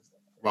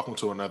Welcome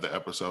to another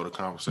episode of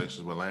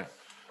Conversations with Lamp.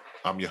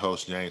 I'm your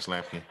host, James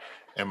Lampkin,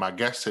 and my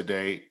guest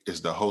today is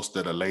the host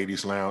of the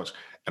Ladies Lounge,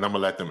 and I'm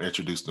going to let them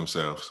introduce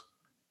themselves.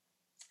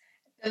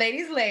 The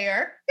Ladies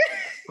Layer.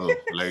 Oh,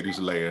 Ladies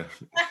Layer.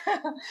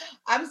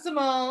 I'm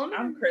Simone.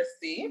 I'm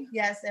Christy.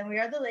 Yes, and we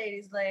are the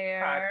Ladies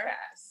Layer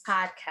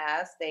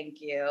podcast.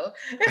 Thank you.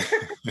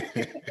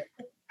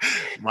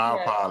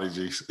 My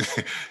apologies.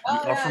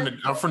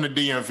 I'm from the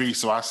DMV,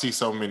 so I see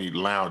so many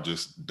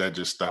lounges that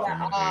just stuck in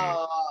my head.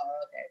 Oh,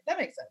 okay, that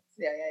makes sense.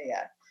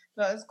 Yeah.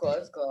 No, it's cool.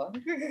 It's cool.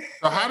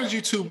 So how did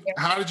you two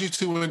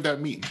end up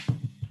meeting?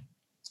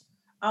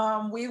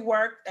 We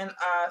worked in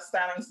a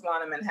styling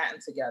salon in Manhattan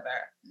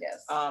together.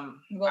 Yes.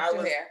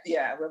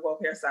 We're both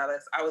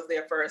hairstylists. I was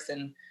there first,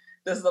 and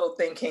this little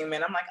thing came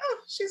in. I'm like, oh,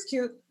 she's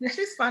cute.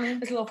 She's funny.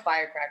 It's a little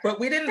firecracker. But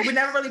we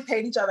never really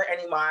paid each other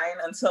any mind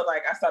until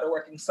like I started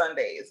working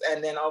Sundays,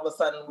 and then all of a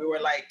sudden we were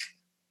like,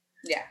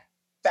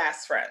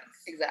 fast friends.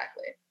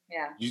 Exactly.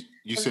 Yeah.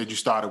 You said you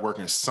started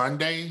working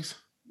Sundays?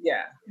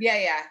 Yeah.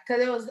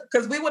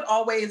 Because we would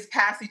always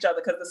pass each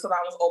other because the salon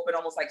was open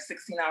almost like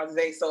 16 hours a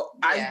day. So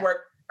I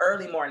worked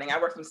early morning.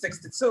 I worked from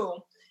 6 to 2,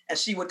 and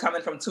she would come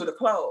in from 2 to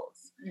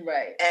close.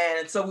 Right.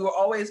 And so we would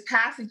always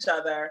pass each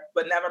other,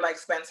 but never like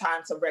spend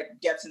time to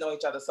get to know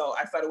each other. So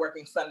I started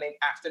working Sunday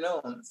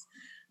afternoons.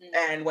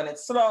 Mm-hmm. And when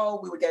it's slow,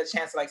 we would get a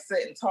chance to like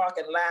sit and talk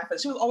and laugh. And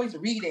she was always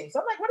reading. So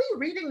I'm like, what are you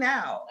reading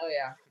now? Oh,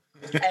 yeah.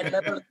 And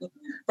literally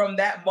from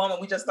that moment,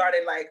 we just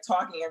started like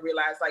talking and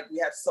realized like we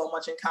had so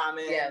much in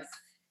common. Yes.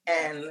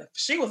 And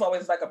she was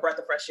always like a breath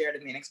of fresh air to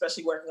me, and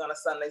especially working on a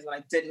Sundays when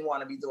I didn't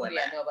want to be doing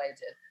that. Yeah, nobody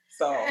did.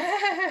 So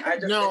I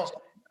just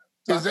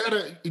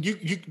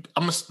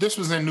this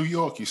was in New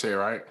York, you say,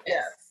 right?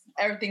 Yes.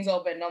 Everything's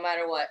open no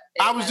matter what.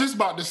 I was just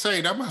about to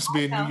say that must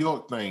be a New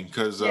York thing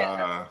because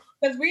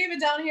we're even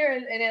down here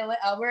in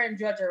Atlanta, we're in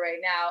Georgia right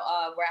now,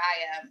 where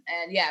I am,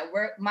 and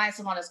my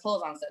salon is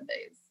closed on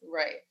Sundays,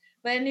 right?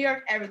 But in New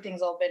York,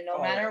 everything's open no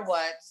matter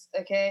what.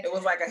 Okay, it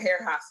was like a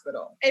hair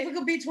hospital. If it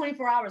could be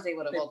 24 hours, they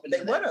would have opened. They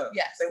would have.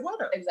 Yes, they would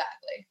have.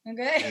 Exactly.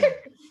 Okay.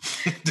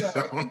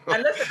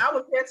 And listen, I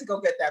was here to go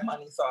get that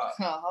money. So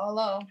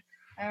hello.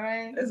 All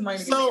right. This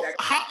money.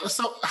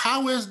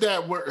 How is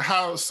that work?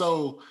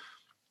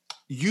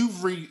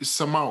 You've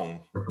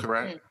Simone,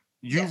 correct?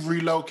 You've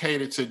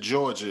relocated to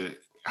Georgia.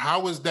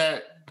 How is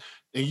that?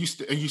 And you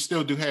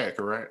still do hair,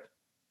 correct?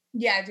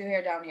 Yeah, I do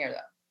hair down here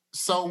though.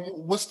 So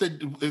what's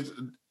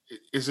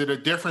is it a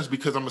difference?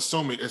 Because I'm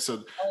assuming it's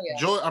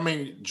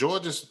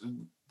Georgia's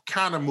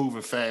kind of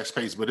moving fast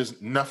paced,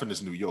 but nothing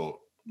is New York.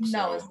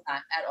 No, it's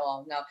not at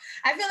all. No,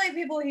 I feel like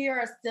people here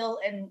are still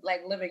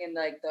living in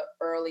like the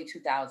early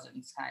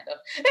 2000s, kind of.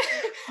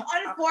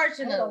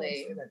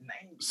 Unfortunately.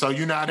 So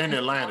you're not in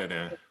Atlanta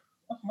then?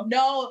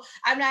 No,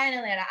 I'm not in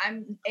Atlanta.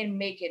 I'm in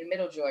Macon,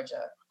 Middle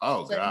Georgia.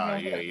 Oh, so,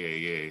 God. Yeah.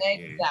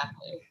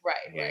 Exactly.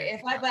 Right. Yeah.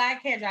 But I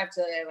can't drive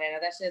to Atlanta.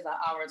 That shit is an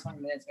hour and 20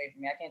 minutes away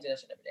from me. I can't do that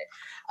shit every day.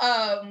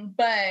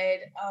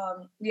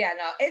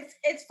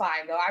 It's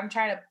fine though. I'm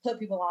trying to put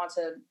people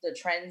onto the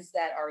trends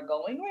that are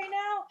going right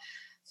now.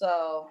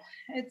 So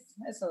it's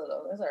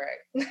all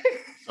right.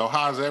 So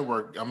how's that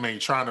work? I mean,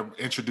 trying to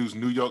introduce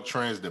New York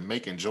trends to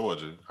Macon,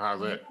 Georgia.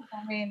 How's that?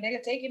 I mean, they're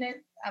taking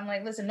it. I'm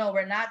like, listen, no,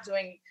 we're not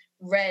doing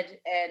red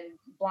and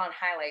blonde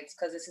highlights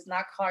because this is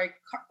not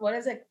what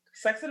is it?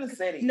 Sex in the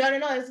City. No.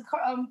 It's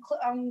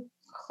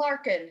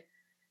Clarkin.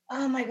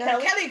 Oh my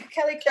God, Kelly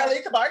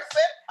Clarkson.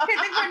 I can't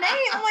think of her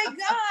name. Oh my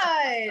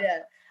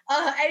God.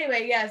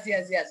 Anyway, yes.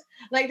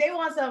 Like they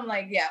want some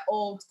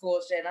old school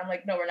shit. And I'm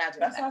like, no, we're not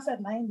doing that. That's why I said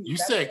 90s. You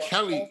said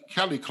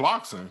Kelly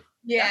Clarkson.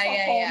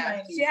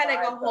 Yeah. She had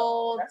like a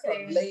whole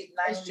thing. Late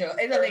 90s. It's true.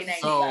 It's a late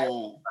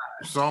 90s.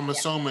 So I'm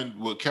assuming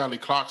with Kelly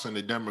Clarkson,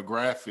 the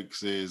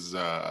demographics is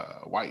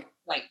white.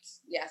 White,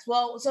 yes.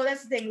 Well, so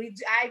that's the thing.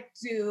 I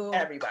do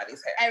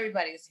everybody's hair.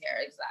 Everybody's hair,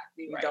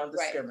 exactly. We don't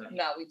discriminate. Right.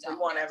 No, we don't.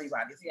 We want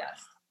everybody's hair.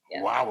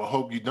 Yes. Well, I would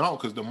hope you don't,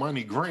 because the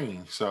money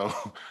green. So.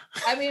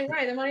 I mean,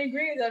 right, the money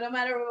green, though, no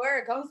matter where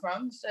it comes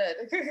from,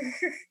 shit.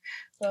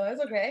 So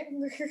it's okay.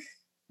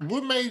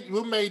 What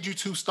made you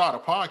two start a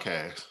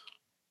podcast?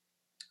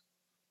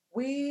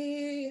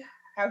 We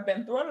have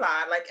been through a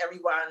lot, like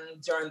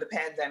everyone during the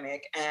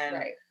pandemic,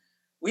 and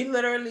we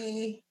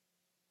literally,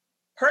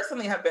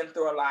 personally, have been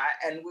through a lot,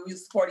 and we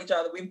support each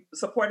other. We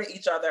supported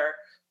each other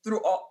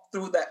through all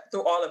of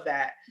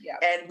that,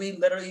 and we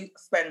literally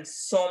spend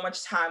so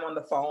much time on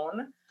the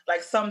phone.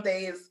 Like some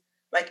days,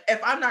 like if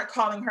I'm not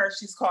calling her,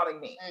 she's calling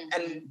me.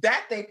 Mm-hmm. And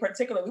that day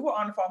particularly, we were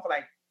on the phone for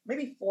like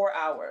maybe 4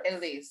 hours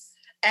at least.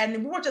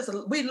 And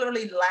we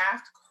literally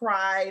laughed,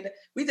 cried.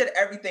 We did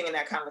everything in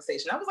that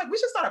conversation. I was like, we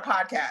should start a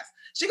podcast.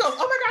 She goes,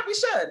 oh my God, we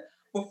should.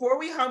 Before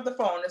we hung the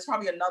phone, it's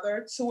probably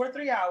another 2 or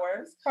 3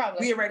 hours.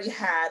 Probably. We already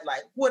had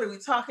like, what are we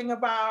talking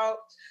about?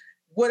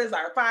 What is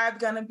our vibe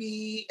gonna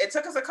be? It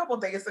took us a couple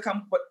of days to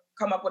come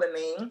up with a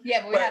name.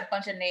 Yeah, but we had a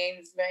bunch of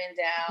names written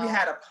down. We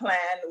had a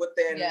plan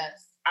within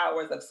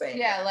hours of saying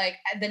that. Like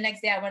the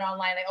next day I went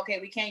online, like, okay,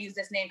 we can't use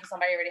this name because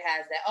somebody already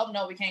has that. Oh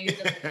no, we can't use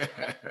this.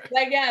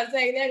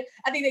 I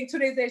think 2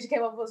 days later she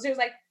came up with, she was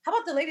like, how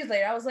about the Ladies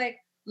Layer? I was like,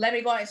 let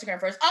me go on Instagram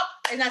first. Oh,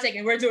 it's not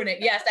taken. We're doing it.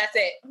 Yes, that's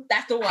it.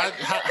 That's the one.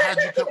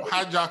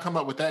 How'd y'all come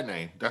up with that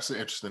name? That's an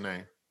interesting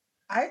name.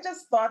 I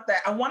just thought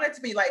that I wanted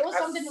to be like a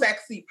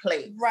sexy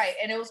place. Right.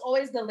 And it was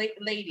always the ladies.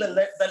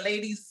 The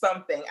ladies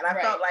something. And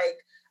I felt like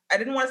I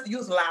didn't want to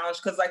use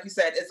lounge because, like you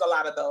said, it's a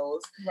lot of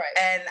those. Right.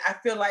 And I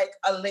feel like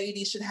a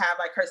lady should have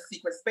like her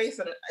secret space,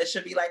 and it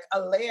should be like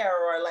a lair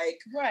or like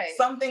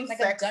something like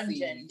sexy. A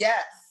dungeon.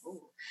 Yes. Ooh.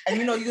 And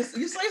you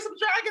slay some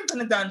dragons in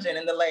the dungeon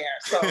in the lair.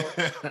 So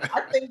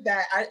I think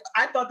that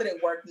I thought that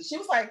it worked. And she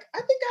was like, I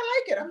think I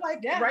like it. I'm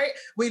like, right.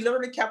 We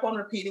literally kept on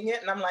repeating it,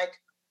 and I'm like,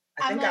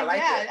 I think I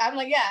like it. I'm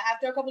like,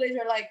 After a couple of days,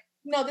 you're like,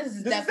 no, this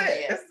is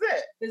definitely it. This is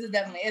it. This is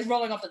definitely it's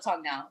rolling off the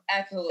tongue now.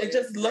 Absolutely. It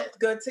just looked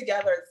good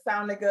together. It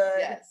sounded good.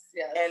 Yes.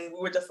 And we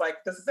were just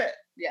like, this is it.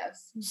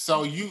 Yes.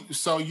 So you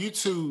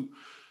two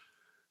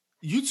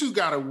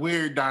got a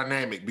weird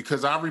dynamic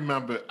because I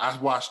remember I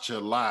watched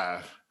your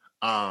live.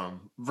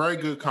 Very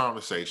good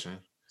conversation.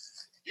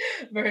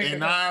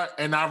 And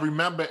I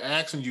remember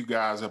asking you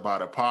guys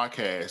about a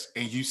podcast,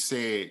 and you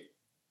said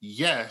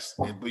yes,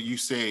 but you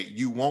said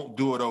you won't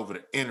do it over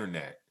the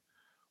internet.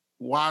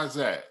 Why is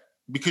that?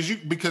 Because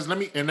let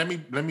me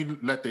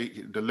let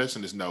the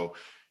listeners know,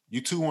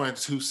 you two are in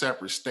two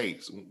separate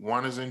states.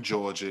 One is in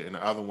Georgia and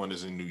the other one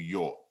is in New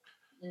York.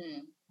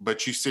 Mm.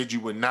 But you said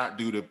you would not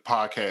do the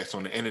podcast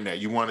on the internet.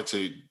 You wanted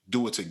to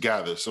do it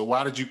together. So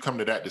why did you come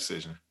to that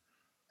decision?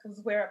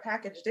 Because we're a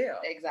package deal.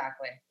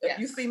 Exactly. If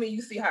you see me,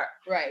 you see her.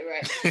 Right.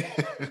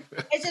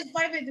 It's just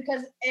funny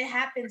because it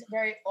happens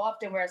very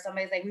often where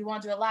somebody's like, we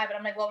want to do it live. And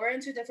I'm like, well, we're in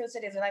two different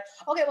cities. They're like,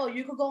 okay, well,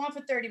 you could go on for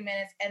 30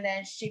 minutes and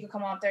then she could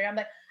come on 30. I'm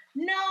like,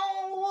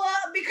 no,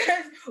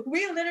 because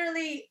we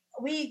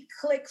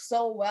click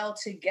so well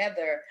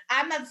together.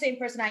 I'm not the same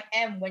person I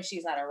am when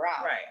she's not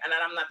around. Right. And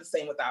I'm not the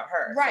same without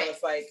her. Right. So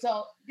it's like,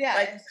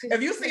 like,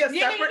 if you see us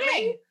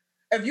separately,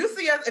 if you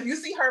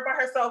see her by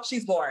herself,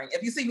 she's boring.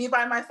 If you see me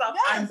by myself,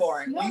 I'm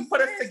boring. When you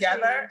put us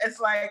together, it's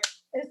like,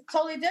 it's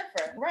totally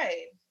different.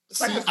 Right.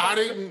 See, I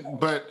didn't,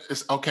 but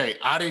it's okay.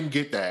 I didn't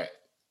get that.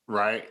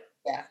 Right.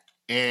 Yeah.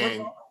 And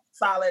we're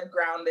solid,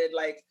 grounded,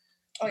 like,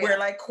 we're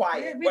like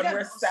quiet when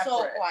we're separate.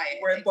 So quiet.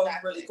 We're both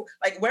really cool.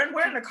 Like when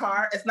we're in the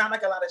car, it's not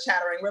like a lot of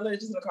chattering. We're literally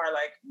just in the car,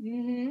 like.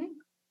 Mm-hmm.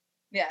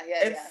 Yeah.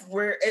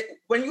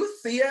 When you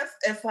see us,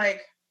 it's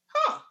like,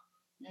 huh.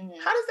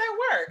 Mm-hmm. How does that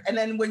work? And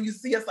then when you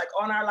see us like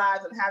on our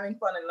lives and having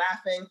fun and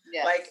laughing,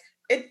 like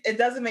it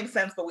doesn't make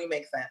sense, but we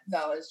make sense.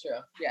 No, it's true.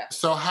 Yeah.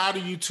 So how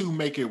do you two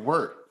make it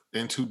work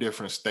in two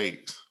different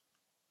states?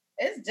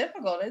 It's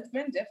difficult. It's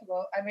been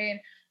difficult. I mean,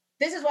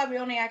 this is why we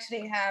only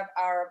actually have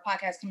our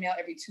podcast coming out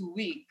every 2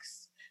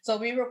 weeks. So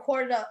we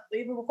recorded a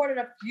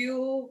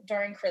few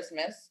during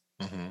Christmas.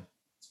 Mm-hmm.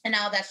 And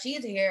now that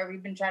she's here,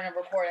 we've been trying to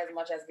record as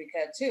much as we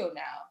could too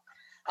now.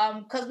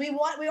 Because we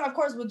of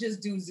course we'll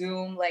just do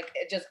Zoom, like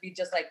it just be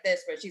just like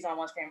this, where she's on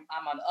one screen,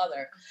 I'm on the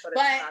other. But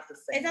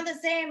it's not the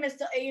same. It's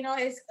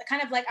it's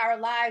kind of like our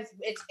lives.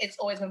 It's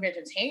always gonna be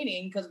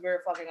entertaining because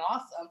we're fucking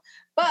awesome.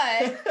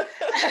 But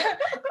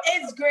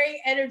it's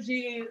great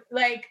energy.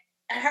 Like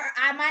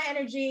my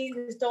energy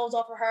stows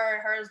off of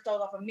her, hers stows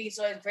off of me.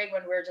 So it's great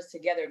when we're just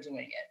together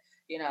doing it.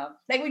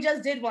 Like we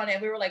just did one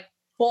and we were like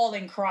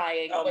bawling,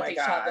 crying with each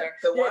other.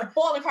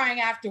 Bawling,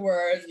 crying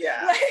afterwards.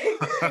 Yeah.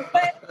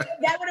 But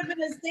that would have been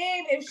the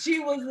same if she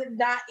was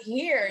not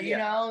here, you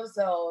know?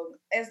 So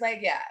it's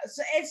like,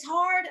 so it's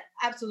hard,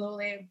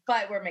 absolutely,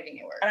 but we're making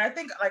it work. And I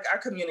think like our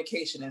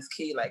communication is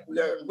key. Like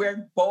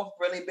we're both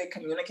really big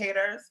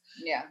communicators.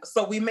 Yeah.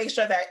 So we make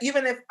sure that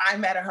even if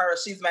I'm mad at her or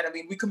she's mad at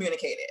me, we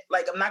communicate it.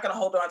 Like I'm not going to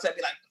hold on to it and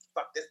be like,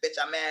 fuck this bitch,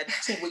 I'm mad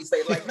 2 weeks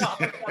later. Like, no,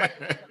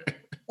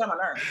 come on,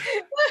 earth.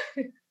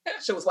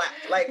 She was whack.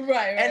 Like,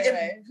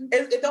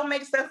 it don't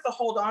make sense to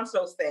hold on to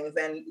those things.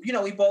 And,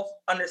 we both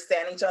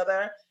understand each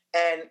other.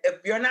 And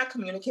if you're not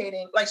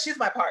communicating, like she's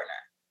my partner.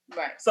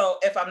 Right. So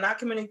if I'm not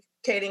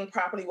communicating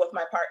properly with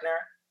my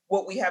partner,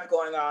 what we have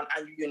going on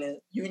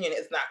union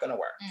is not going to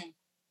work. Mm.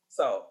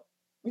 So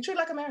we treat it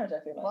like a marriage,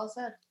 I feel like. Well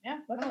said. Yeah.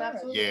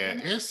 Absolutely. Yeah.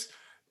 It's,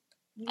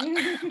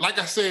 like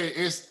I said,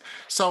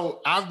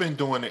 so I've been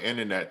doing the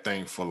internet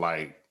thing for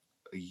like,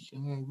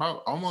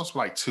 about almost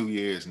like 2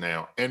 years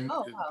now. And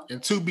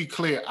and to be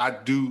clear, I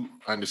do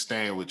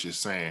understand what you're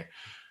saying.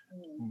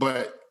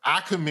 But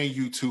I commend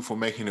you two for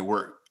making it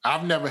work.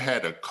 I've never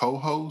had a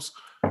co-host,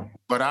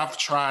 but I've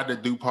tried to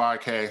do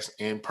podcasts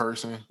in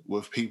person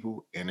with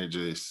people, and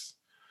it's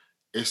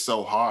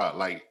so hard.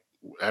 Like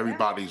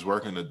everybody's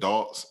working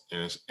adults,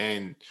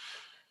 and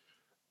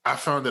I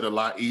found it a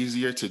lot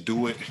easier to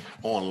do it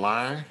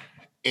online.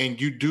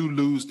 And you do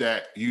lose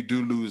that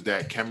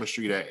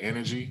chemistry, that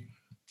energy.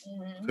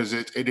 Because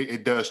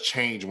it does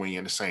change when you're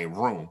in the same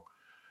room.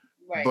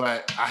 Right.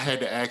 But I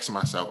had to ask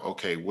myself,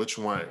 okay, which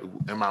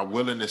one am I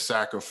willing to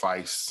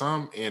sacrifice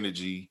some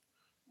energy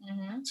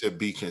to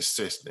be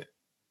consistent?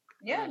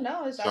 Yeah,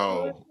 no, it's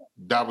so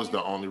that was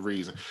the only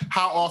reason.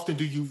 How often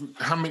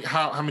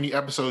how many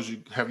episodes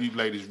have you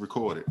ladies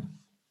recorded?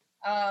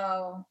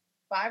 5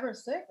 or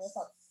 6.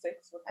 About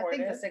 6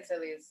 recorded. I think the 6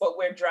 at least. But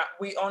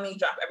we only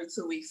drop every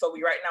 2 weeks. So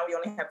right now we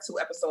only have 2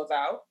 episodes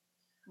out.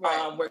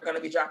 Right. We're going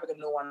to be dropping a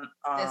new one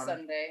this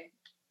Sunday.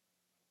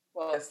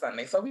 Well, this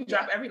Sunday. So we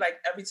drop every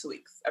 2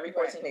 weeks. Every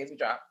 14 days we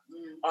drop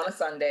on a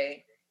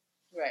Sunday.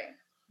 Right.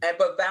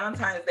 But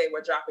Valentine's Day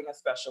we're dropping a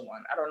special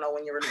one. I don't know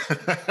when you're releasing.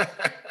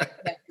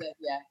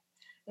 Yeah.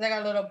 It's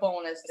like a little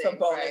bonus thing. It's a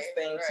bonus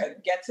thing to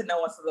get to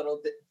know us a little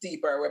bit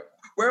deeper.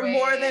 We're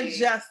more than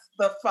just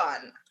the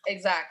fun.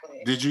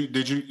 Exactly.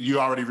 Did you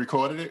already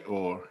recorded it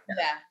or?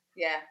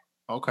 Yeah.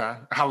 Okay.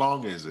 How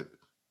long is it?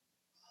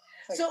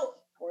 So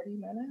 40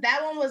 minutes?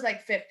 That one was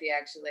like 50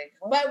 actually.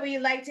 Okay. But we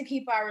like to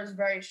keep ours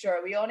very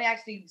short. We only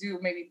actually do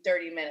maybe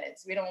 30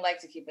 minutes. We don't like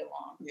to keep it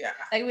long. Yeah.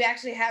 Like we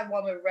actually had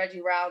one with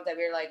Reggie Round that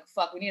we were like,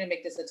 fuck, we need to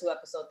make this a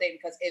 2-episode thing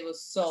because it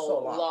was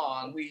so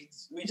long. We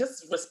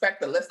just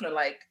respect the listener.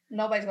 Like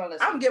nobody's gonna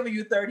listen. I'm giving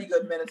you 30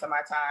 good minutes of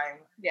my time.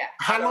 Yeah.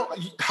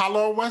 How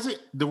long was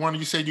it? The one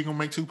you said you're gonna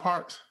make 2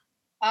 parts?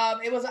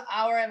 It was an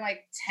hour and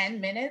like 10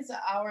 minutes, an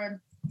hour and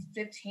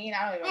 15.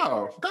 I don't even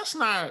know. Oh, that's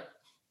not.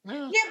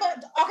 Yeah,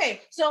 but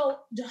okay. So,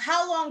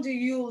 how long do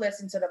you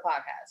listen to the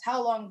podcast?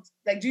 How long?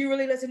 Like, do you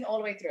really listen all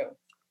the way through?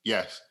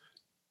 Yes.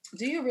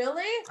 Do you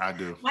really? I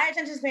do. My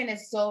attention span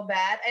is so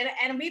bad, and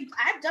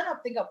I've done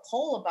a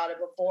poll about it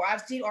before.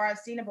 I've seen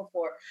it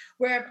before,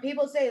 where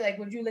people say like,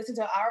 would you listen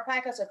to our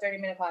podcast or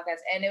 30-minute podcast?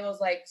 And it was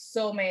like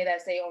so many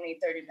that say only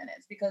 30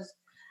 minutes because.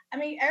 I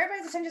mean,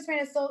 everybody's attention span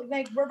is so,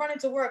 like, we're running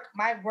to work.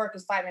 My work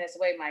is 5 minutes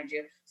away, mind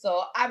you.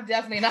 So I'm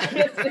definitely not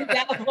listening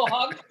that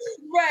long.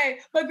 Right.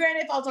 But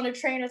granted, if I was on a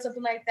train or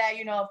something like that,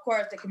 you know, of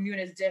course, the commute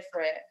is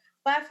different.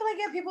 But I feel like,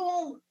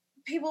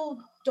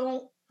 people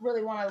don't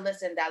really want to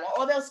listen that long,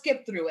 or they'll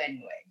skip through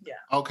anyway. Yeah.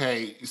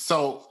 Okay.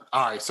 So,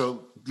 all right.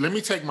 So let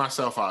me take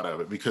myself out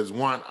of it because,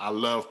 one, I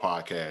love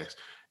podcasts.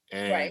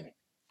 And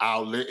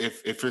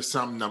if it's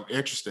something I'm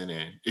interested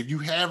in, if you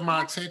have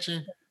my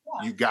attention,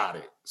 you got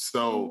it.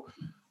 So...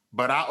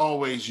 But I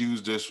always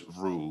use this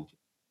rule.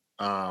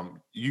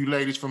 You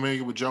ladies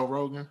familiar with Joe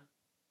Rogan?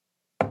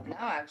 No,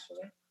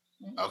 actually.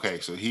 Okay,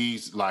 so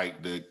he's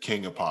like the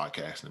king of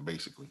podcasting,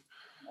 basically.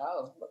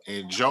 Oh.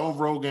 And Joe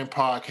Rogan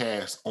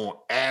podcast, on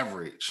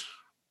average,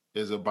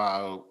 is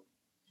about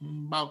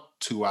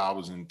 2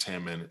 hours and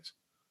 10 minutes.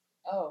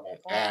 Oh,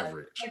 on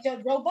average. Like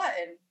Joe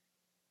Budden.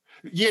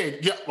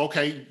 Yeah.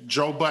 Okay,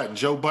 Joe Budden.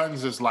 Joe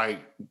Budden's is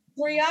like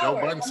 3 hours. Joe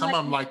Budden. Some of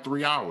them like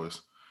 3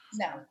 hours.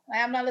 No,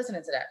 I'm not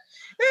listening to that.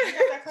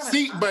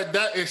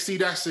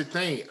 That's the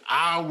thing.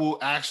 I will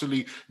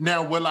actually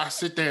now. Will I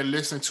sit there and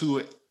listen to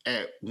it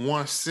at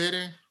one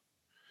sitting?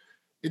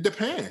 It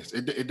depends.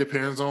 It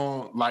depends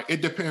on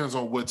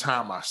what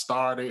time I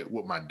started,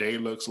 what my day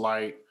looks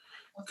like.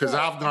 Because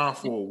I've gone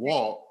for a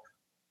walk,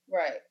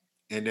 right,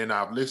 and then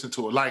I've listened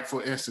to it. Like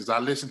for instance, I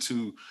listened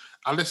to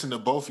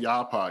both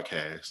y'all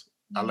podcasts.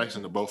 Mm-hmm. I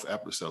listened to both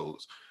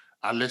episodes.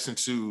 I listened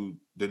to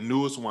the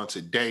newest one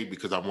today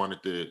because I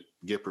wanted to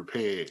get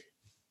prepared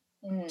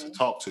to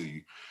talk to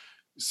you.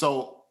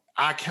 So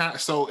I can't.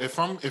 So if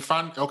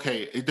I'm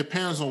okay, it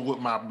depends on what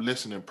my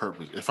listening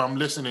purpose. If I'm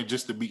listening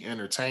just to be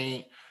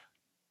entertained,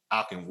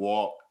 I can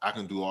walk. I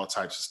can do all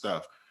types of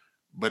stuff.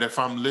 But if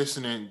I'm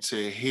listening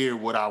to hear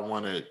what I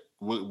want to,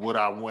 where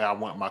I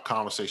want my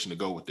conversation to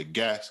go with the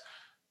guest,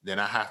 then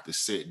I have to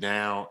sit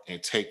down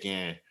and take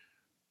in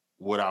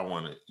what I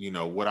want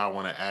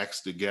to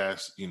ask the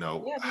guest,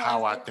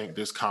 how I think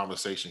this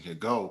conversation can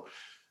go.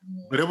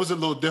 Mm-hmm. But it was a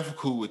little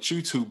difficult with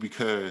you two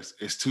because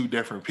it's two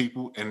different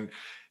people. And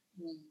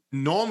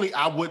normally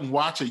I wouldn't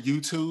watch a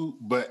YouTube,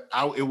 but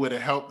it would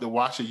have helped to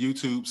watch a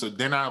YouTube. So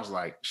then I was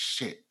like,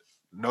 shit,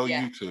 no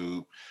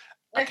YouTube.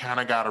 I kind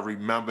of got to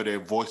remember their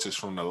voices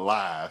from the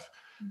live.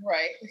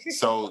 Right.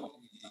 So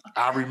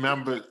I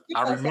remember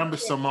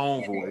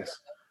Simone's voice.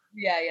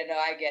 Yeah,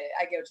 I get it.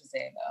 I get what you're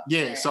saying, though.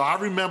 Yeah, so I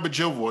remembered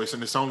your voice,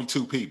 and it's only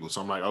 2 people. So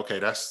I'm like,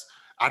 okay,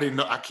 I didn't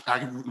know,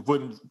 I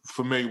wasn't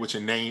familiar with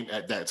your name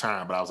at that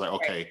time, but I was like,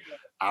 okay,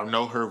 I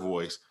know her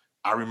voice.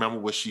 I remember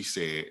what she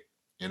said,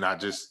 and I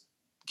just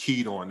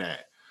keyed on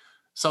that.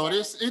 So it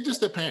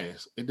just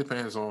depends. It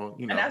depends on,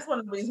 And that's one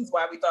of the reasons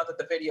why we thought that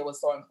the video was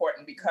so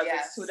important because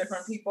it's 2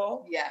 different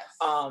people. Yes.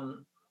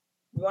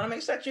 We want to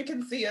make sure that you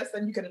can see us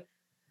and you can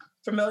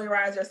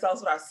familiarize yourselves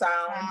with our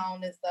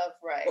sound and stuff,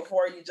 right?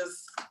 Before you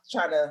just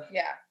try to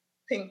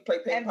play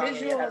ping and pong. And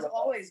visual is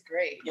always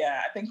great.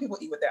 Yeah, I think people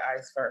eat with their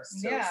eyes first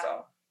too. Yeah.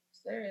 So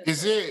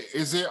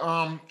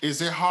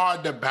is it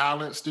hard to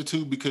balance the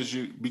two because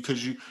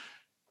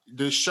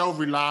the show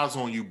relies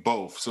on you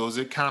both? So is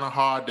it kind of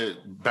hard to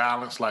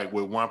balance, like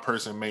where one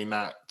person may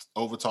not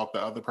overtalk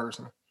the other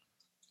person?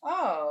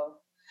 Oh,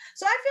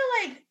 so I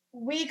feel like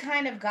we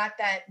kind of got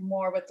that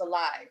more with the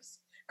lives.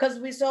 Because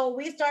we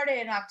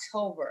started in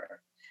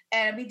October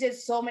and we did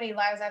so many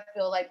lives, I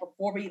feel like,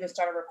 before we even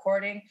started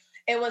recording.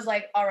 It was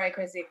like, all right,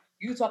 Chrissy,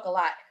 you talk a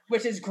lot,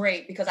 which is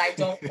great because I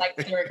don't like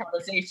during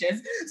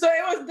conversations. So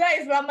it was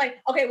nice, but I'm like,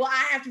 okay, well,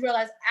 I have to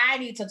realize I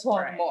need to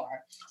talk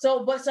more.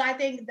 So I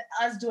think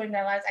us doing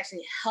that lives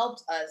actually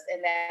helped us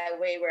in that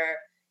way where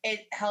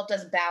it helped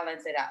us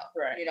balance it out.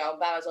 Right.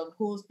 Balance of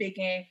who's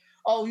speaking.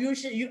 Oh,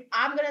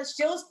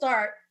 she'll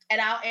start.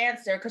 and I'll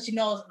answer because she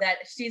knows that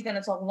she's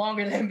gonna talk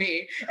longer than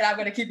me, and I'm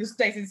gonna keep it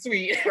nice and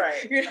sweet.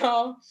 Right. You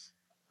know.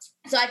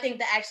 So I think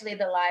that actually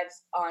the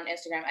lives on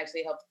Instagram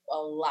actually helped a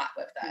lot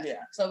with that.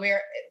 Yeah. So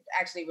we're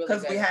actually really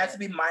because we had to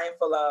be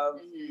mindful of.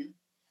 Mm-hmm.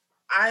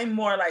 I'm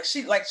more like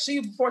she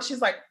before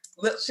she's like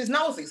she's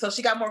nosy, so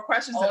she got more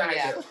questions than I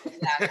do.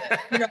 Exactly.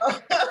 You know.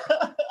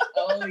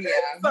 Oh yeah.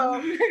 So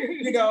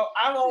you know,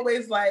 I'm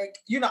always like,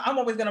 you know, I'm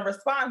always gonna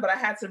respond, but I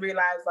had to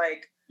realize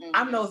like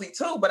I'm nosy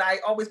too, but I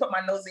always put my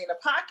nosy in the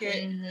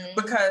pocket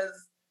because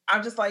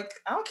I'm just like,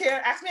 I don't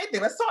care. Ask me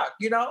anything. Let's talk,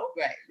 you know?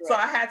 Right. So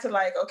I had to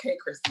like, okay,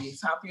 Christy,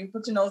 it's time for you to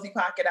put your nosy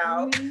pocket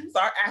out.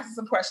 Start asking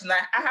some questions.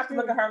 I have to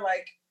look at her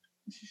like,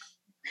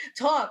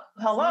 talk.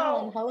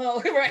 Hello.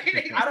 Hello.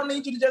 Right. I don't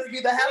need you to just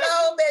be the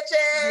hello,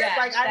 bitches. Yeah,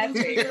 like,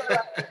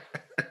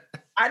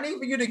 I need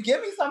for you to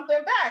give me something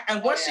back.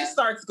 And once she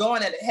starts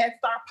going and the head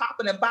start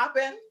popping and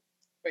bopping,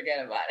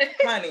 forget about it.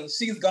 Honey,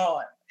 she's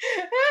gone.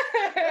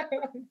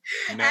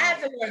 No. I had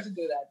to learn to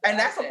do that.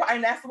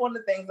 And that's one of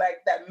the things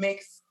like that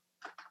makes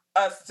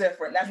us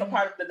different. That's a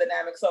part of the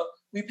dynamic. So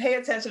we pay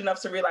attention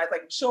enough to realize,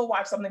 like, she'll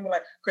watch something and be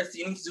like, Christy,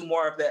 you need to do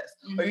more of this.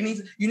 Or you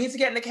need to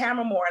get in the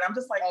camera more. And I'm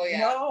just like,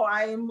 no,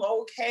 I'm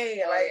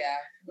okay.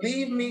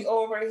 Leave me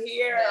over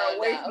here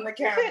away from the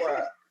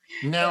camera.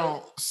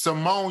 Now,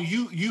 Simone,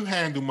 you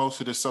handle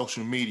most of the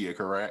social media,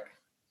 correct?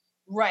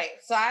 Right.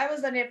 So I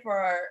was doing it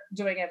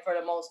for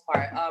the most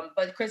part.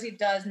 But Chrissy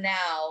does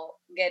now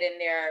get in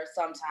there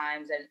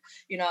sometimes. And,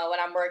 you know, when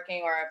I'm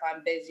working or if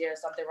I'm busy or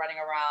something running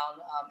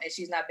around and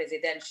she's not busy,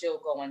 then she'll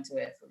go into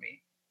it for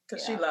me.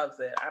 Because she loves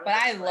it.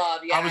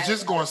 I was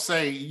just going to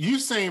say, you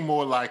seem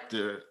more like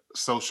the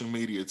social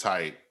media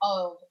type.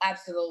 Oh,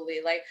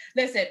 absolutely. Like,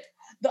 listen,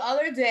 the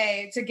other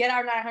day to get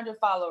our 900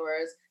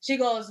 followers, she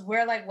goes,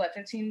 we're like, what,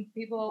 15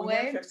 people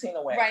away? We're 15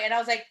 away. Right. And I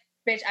was like,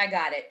 bitch, I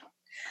got it.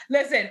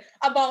 Listen,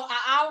 about an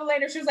hour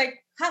later, she was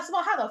like, how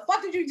the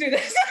fuck did you do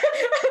this?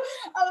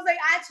 I was like,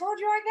 I told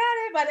you I got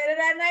it. By the end of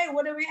that night,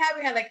 what did we have?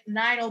 We had like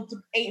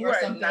 908 or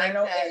something. 908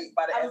 like that.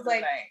 By the end of the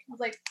night. I was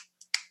like,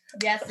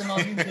 yes,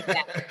 Simone, you did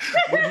that.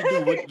 What did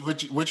you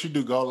do? What you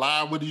do? Go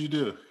live? What did you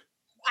do?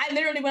 I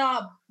literally went on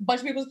a bunch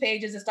of people's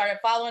pages and started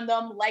following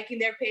them, liking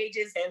their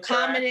pages,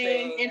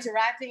 commenting.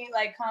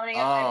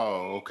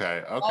 Oh,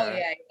 okay. Oh,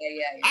 yeah.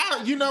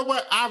 You know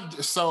what?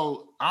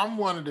 I'm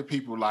one of the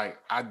people, like,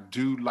 I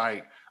do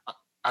like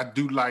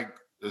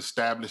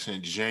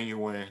establishing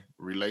genuine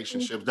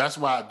relationships. That's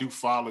why I do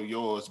follow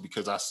yours,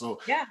 because I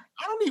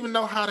don't even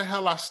know how the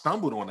hell I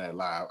stumbled on that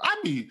live.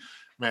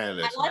 Man,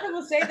 listen. A lot of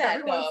people say that,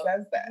 Everyone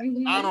says that.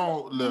 I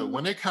don't, look,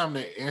 when it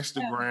comes to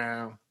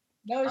Instagram,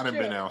 I've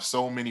been down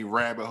so many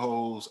rabbit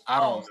holes. I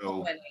don't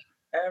know.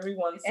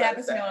 Everyone says it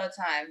happens to me all the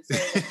time.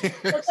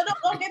 So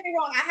don't get me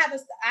wrong.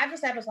 I've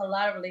established a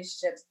lot of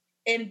relationships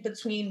in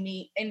between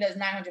me and those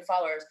 900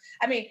 followers.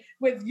 I mean,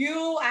 with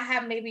you, I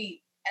have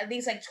maybe at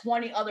least like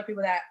 20 other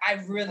people that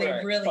I really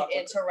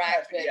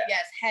interact with. Yeah.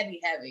 Yes,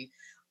 heavy.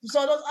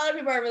 So those other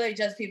people are really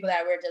just people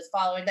that we're just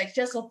following, like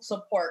just to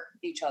support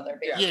each other.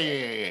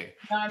 Basically.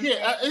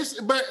 Yeah.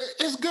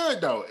 It's good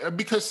though,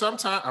 because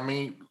sometimes, I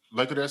mean,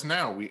 look at us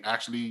now. We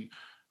actually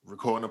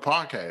recording a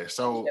podcast,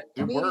 so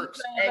it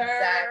works.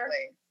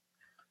 Exactly.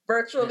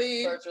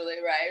 Virtually,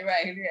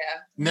 right.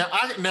 Yeah.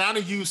 Now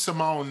to use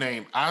Simone's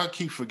name, I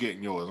keep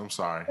forgetting yours. I'm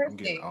sorry. Christy. I'm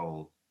getting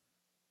old.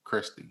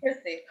 Christy.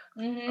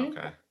 Mm-hmm.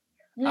 Okay.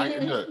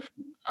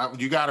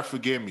 You gotta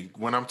forgive me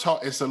when I'm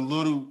talking. It's a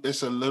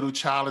little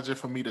challenging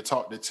for me to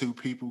talk to two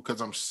people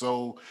because I'm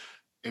so.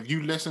 If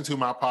you listen to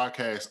my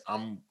podcast,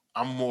 I'm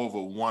more of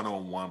a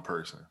one-on-one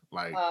person.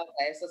 Like,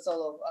 okay, so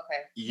solo.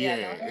 Okay.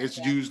 Yeah, it's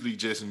usually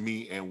just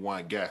me and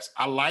one guest.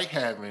 I like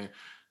having.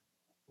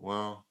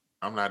 Well,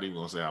 I'm not even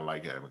gonna say I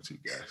like having two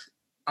guests.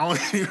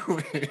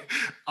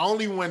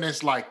 Only when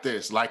it's like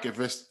this. Like if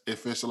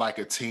it's like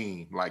a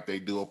team, like they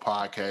do a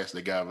podcast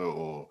together,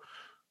 or.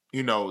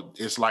 You know,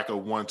 it's like a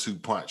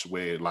 1-2 punch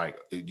where like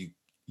I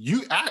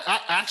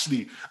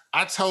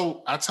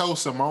told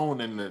Simone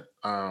in the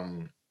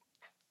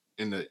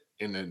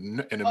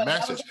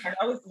message. That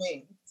was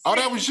me. Oh,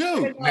 that was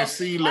you. Now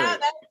see,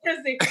 look.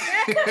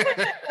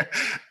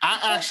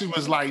 I actually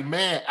was like,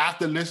 man,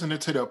 after listening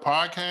to the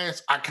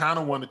podcast, I kind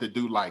of wanted to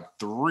do like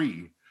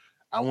 3.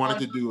 I wanted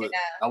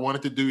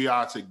to do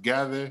y'all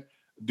together,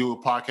 do a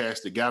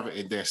podcast together,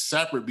 and then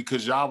separate,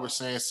 because y'all were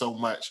saying so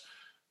much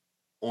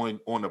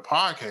on the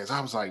podcast. I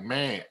was like,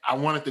 man, I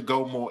wanted to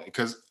go more,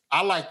 because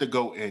I like to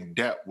go in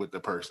depth with the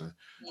person.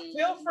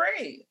 Feel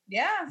free.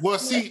 Yeah. Well,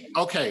 see,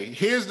 okay,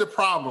 here's the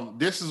problem.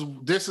 This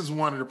is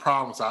one of the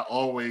problems I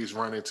always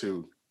run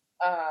into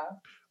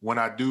when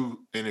I do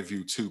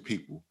interview 2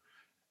 people.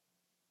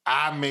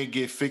 I may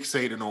get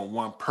fixated on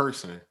one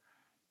person,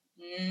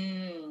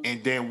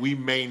 and then we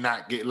may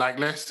not get, like,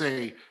 let's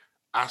say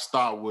I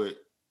start with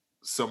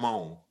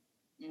Simone.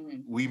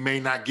 We may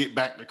not get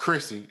back to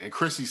Chrissy, and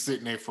Chrissy's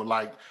sitting there for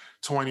like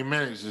 20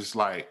 minutes, just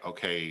like,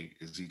 okay,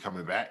 is he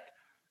coming back?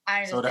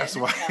 So that's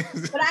why.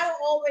 But I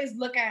will always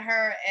look at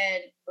her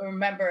and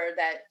remember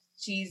that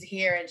she's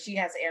here and she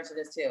has to answer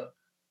this too.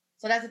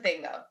 So that's the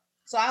thing, though.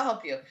 So I'll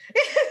help you.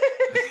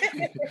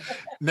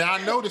 Now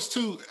I noticed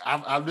too.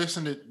 I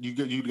listened to you.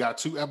 You got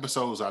 2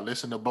 episodes. I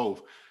listened to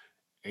both,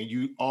 and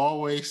you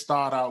always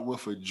start out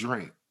with a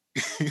drink.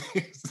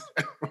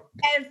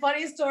 And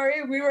funny story,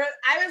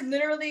 I was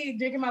literally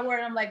drinking my water,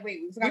 and I'm like,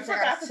 wait, we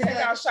forgot to take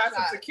our shots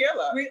of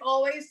tequila. We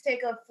always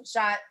take a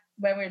shot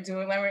when we're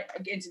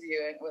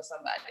interviewing with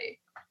somebody.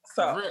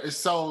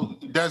 So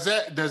does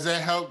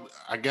that help?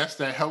 I guess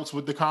that helps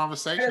with the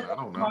conversation. I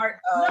don't know.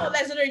 No,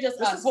 that's literally just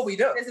us. This is what we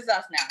do. This is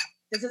us now.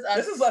 This is us.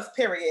 This is us,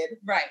 period.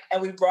 Right.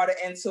 And we brought it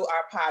into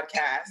our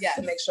podcast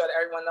to make sure that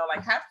everyone know,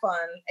 like, have fun.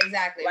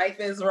 Exactly. Life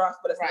is rough,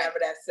 but it's never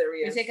that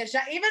serious. We take a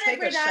shot. Even if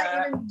we're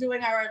not even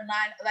doing our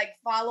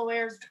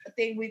followers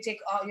thing, we take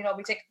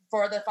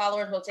for the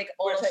followers, we'll take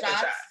all the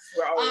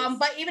shots.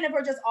 But even if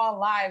we're just all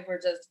live, we're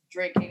just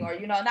drinking, or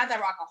not that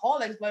we're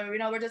alcoholics, but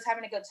we're just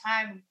having a good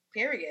time,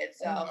 period.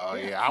 So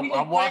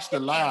I watched the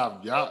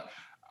live, y'all.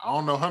 I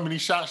don't know how many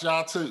shots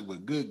y'all took,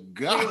 but good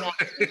God.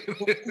 We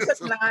took 9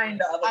 the other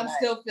night. I'm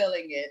still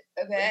feeling it.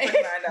 Okay.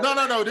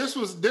 No. This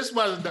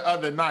wasn't the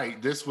other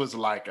night. This was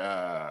like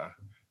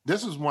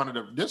this was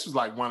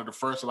like one of the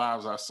first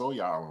lives I saw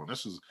y'all on.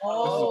 This was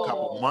a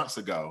couple months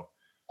ago.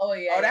 Oh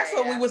yeah. Oh, that's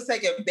when we was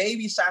taking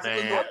baby shots.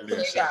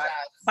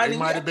 They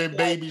might have been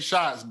baby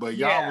shots, but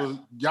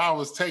y'all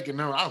was taking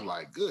them. I was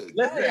like, good.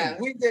 Listen,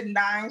 we did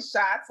 9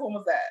 shots. When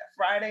was that?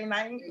 Friday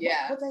night?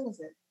 Yeah. What day was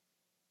it?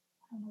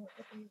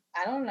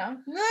 I don't know.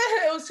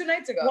 It was 2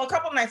 nights ago. Well, a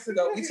couple nights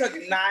ago, we took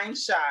 9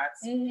 shots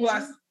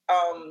plus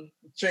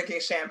drinking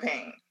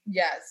champagne.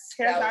 Yes.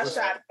 Here's our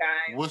shot,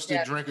 guys. What's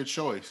the drink of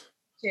choice?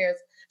 Cheers.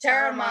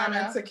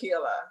 Teremana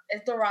tequila.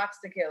 It's the rocks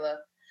tequila.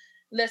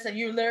 Listen,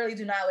 you literally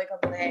do not wake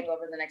up with a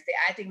hangover the next day.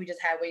 I think we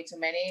just had way too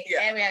many.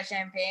 Yeah. And we had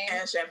champagne.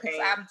 So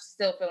I'm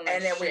still feeling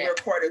like shit. We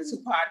recorded 2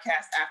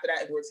 podcasts after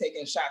that, and we were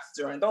taking shots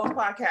during those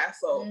podcasts.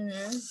 So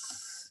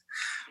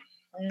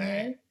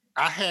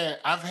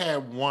I've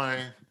had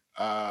one.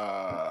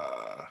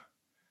 I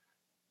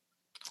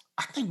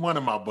think one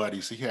of my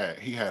buddies he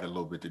had a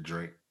little bit to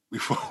drink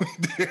before we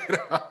did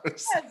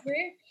ours.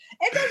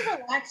 It does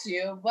relax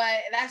you,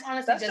 but that's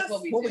honestly just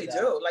what we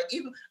do. Like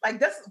even like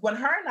this, when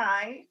her and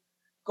I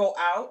go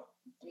out,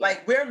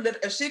 like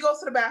if she goes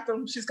to the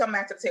bathroom, she's coming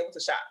back to the table with the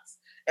shots.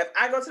 If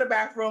I go to the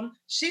bathroom,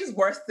 she's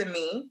worse than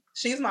me.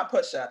 She's my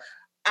pusher.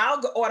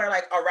 I'll order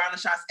like a round of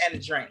shots and a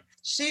drink.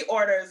 She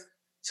orders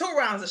 2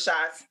 rounds of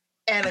shots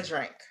and a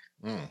drink.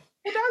 Who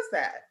does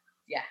that?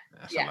 Yeah.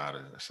 That's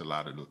a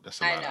lot of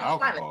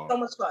alcohol. So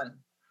much fun.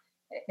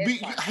 Hey,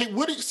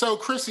 so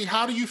Chrissy,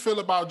 how do you feel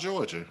about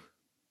Georgia?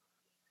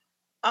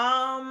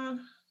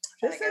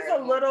 This is a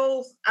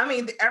little, I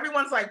mean,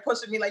 everyone's like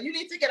pushing me, like, you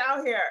need to get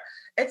out here.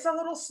 It's a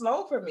little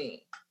slow for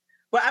me.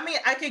 But I mean,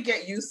 I could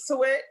get used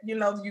to it. You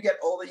get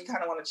older, you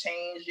kind of want to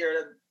change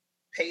your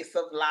pace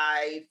of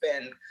life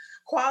and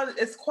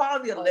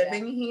quality of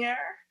living here.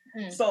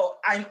 So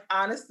I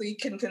honestly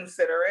can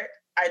consider it.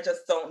 I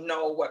just don't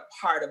know what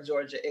part of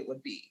Georgia it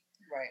would be.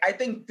 Right. I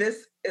think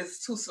this is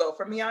too slow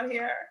for me out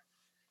here.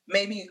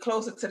 Maybe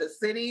closer to the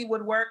city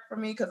would work for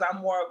me because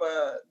I'm more of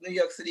a New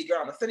York City girl.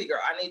 I'm a city girl.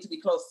 I need to be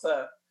close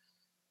to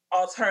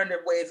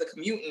alternative ways of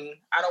commuting.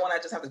 I don't want to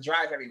just have to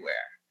drive everywhere.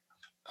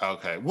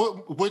 Okay.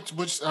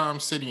 Which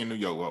city in New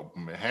York? What,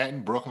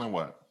 Manhattan, Brooklyn,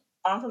 what?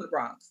 I'm from the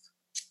Bronx.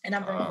 And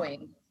I'm from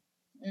Queens.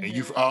 And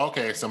you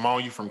okay,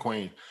 Simone, you from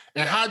Queens.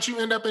 And how'd you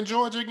end up in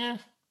Georgia again?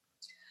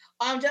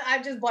 I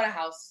just bought a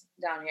house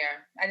down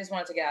here. I just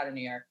wanted to get out of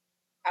New York.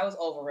 I was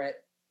over it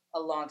a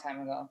long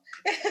time ago.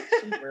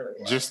 It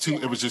was just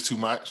too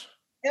much?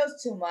 It was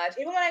too much.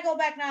 Even when I go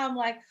back now, I'm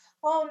like,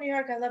 oh, New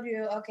York, I love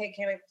you. Okay,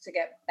 can't wait to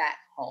get back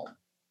home.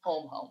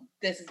 Home.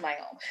 This is my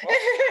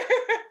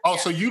home.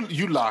 So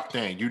you locked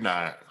in. You're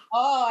not.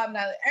 Oh, I'm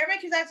not.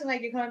 Everybody keeps asking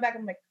like, you're coming back.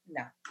 I'm like,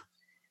 no.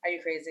 Are you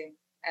crazy?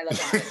 I love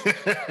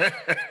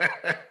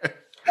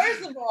it.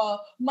 First of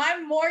all, my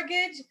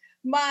mortgage,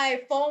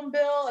 my phone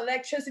bill,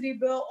 electricity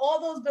bill, all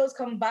those bills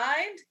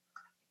combined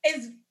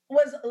is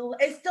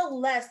still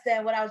less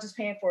than what I was just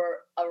paying for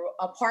an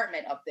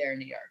apartment up there in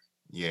New York.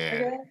 Yeah.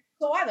 Okay?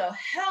 So why the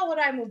hell would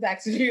I move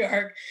back to New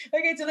York?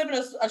 Okay, to live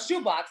in a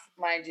shoebox,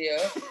 mind you.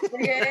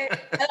 Okay,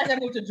 unless I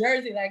move to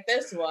Jersey like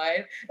this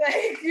one.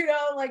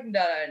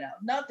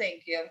 No,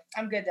 thank you.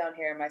 I'm good down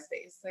here in my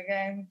space.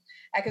 Okay,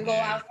 I could go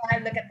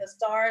outside, look at the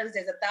stars.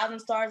 There's 1,000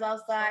 stars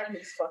outside.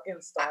 These fucking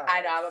stars.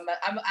 I know.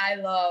 I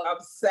love.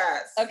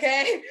 Obsessed.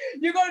 Okay,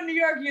 you go to New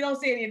York, you don't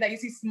see any of that. You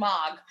see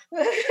smog.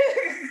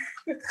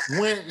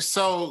 When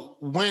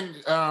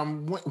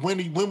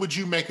would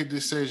you make a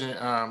decision,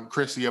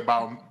 Chrissy,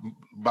 about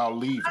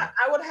leaving?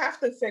 I would have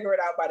to figure it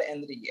out by the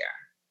end of the year.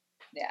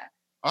 Yeah.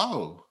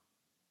 Oh.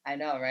 I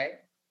know, right?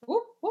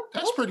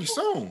 That's pretty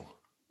soon. No,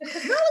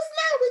 it's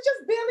not. We're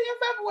just barely in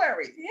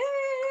February.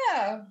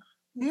 Yeah.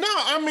 No,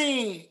 I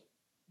mean,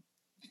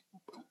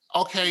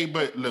 okay,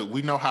 but look,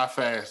 we know how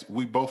fast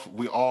we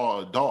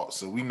all adults,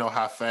 so we know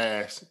how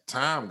fast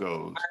time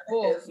goes.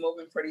 It's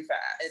moving pretty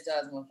fast. It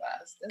does move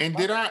fast.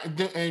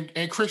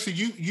 And Chrissy,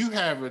 you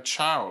have a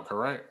child,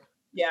 correct?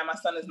 Yeah, my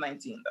son is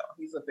 19 though.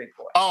 He's a big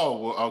boy. Oh,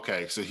 well,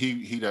 okay. So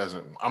he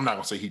doesn't. I'm not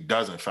gonna say he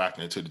doesn't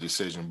factor into the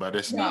decision, but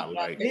it's not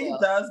like he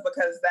does,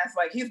 because that's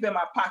like he's been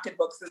my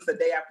pocketbook since the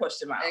day I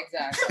pushed him out.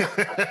 Exactly.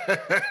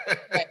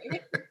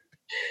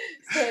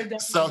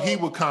 So he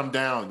would come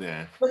down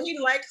then. But he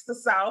likes the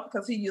South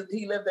because he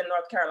lived in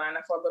North Carolina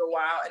for a little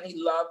while and he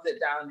loved it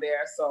down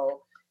there.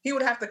 So he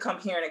would have to come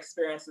here and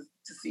experience it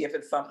to see if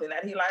it's something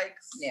that he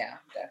likes. Yeah,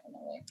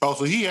 definitely. Oh,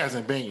 so he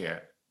hasn't been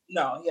yet.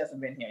 No, he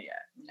hasn't been here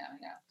yet. No.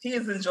 He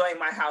is enjoying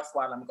my house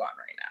while I'm gone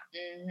right now.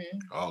 Mm-hmm.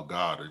 Oh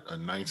God, a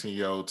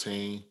 19-year-old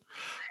teen.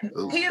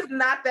 He is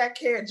not that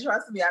kid.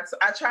 Trust me. I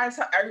try to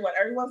tell everyone.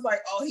 Everyone's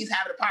like, "Oh, he's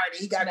having a party.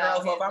 He got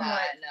girls over." I'm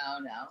like,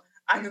 no.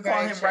 I can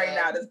call him right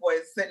now. This boy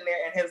is sitting there,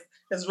 and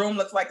his room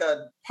looks like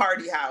a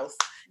party house,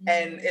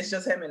 and it's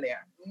just him in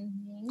there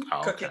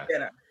cooking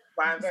dinner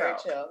by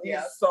himself. He's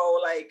so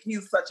like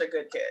he's such a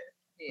good kid.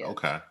 Yeah.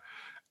 Okay.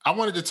 I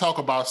wanted to talk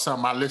about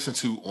something I listened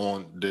to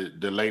on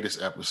the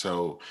latest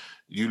episode.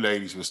 You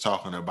ladies was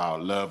talking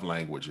about love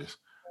languages.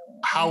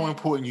 How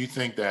important you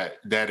think that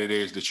it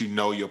is that you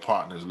know your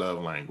partner's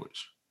love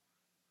language?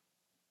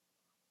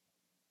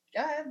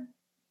 Go ahead.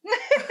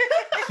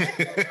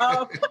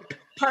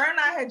 Her and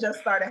I had just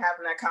started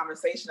having that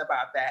conversation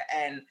about that,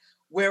 and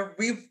where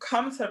we've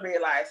come to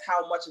realize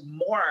how much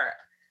more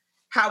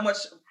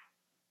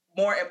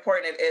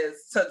important it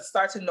is to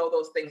start to know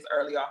those things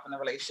early off in the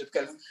relationship,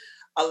 because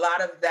a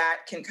lot of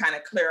that can kind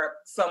of clear up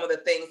some of the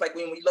things. Like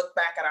when we look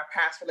back at our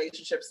past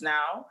relationships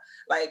now,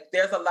 like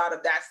there's a lot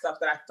of that stuff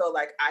that I feel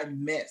like I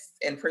missed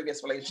in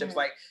previous relationships.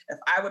 Like if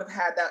I would have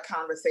had that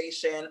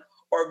conversation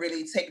or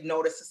really take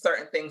notice to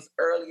certain things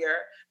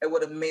earlier, it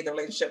would have made the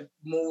relationship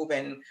move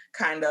and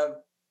kind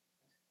of,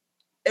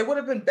 it would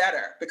have been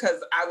better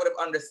because I would have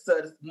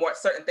understood more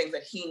certain things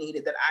that he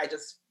needed that I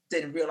just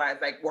didn't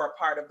realize like were a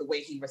part of the way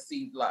he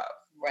received love.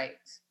 Right.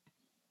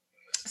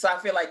 So I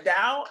feel like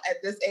now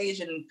at this age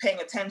and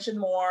paying attention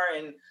more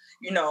and,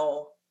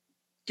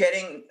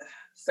 getting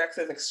sex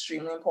is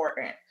extremely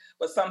important,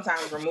 but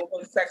sometimes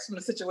removing sex from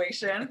the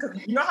situation, because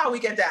you know how we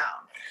get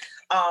down,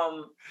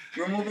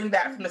 removing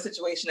that from the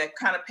situation and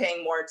kind of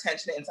paying more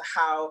attention into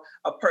how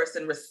a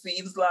person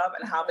receives love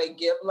and how they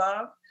give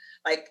love.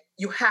 Like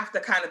you have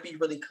to kind of be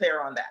really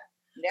clear on that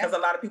because a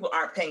lot of people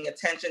aren't paying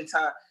attention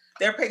to,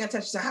 they're paying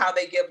attention to how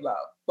they give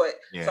love, but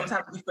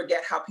sometimes we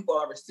forget how people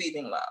are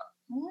receiving love.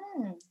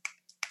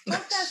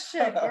 Fuck that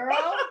shit,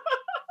 girl.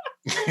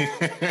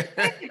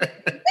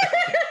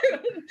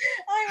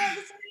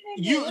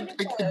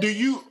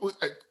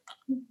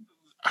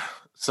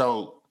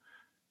 So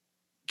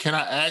can I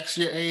ask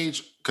your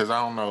age? Because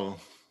I don't know.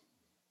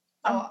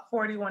 I'm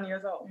 41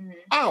 years old.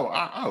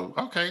 Oh,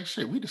 okay.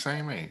 Shit, we the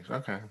same age.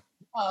 Okay.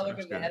 Oh, look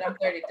at that. I'm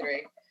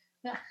 33.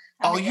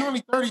 Oh, you only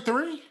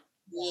 33?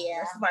 Yeah.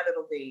 That's my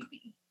little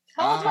baby.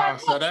 So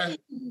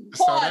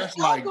that's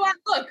like. How do I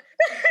look?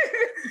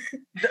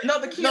 No,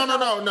 the key. No.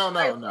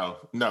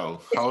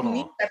 Hold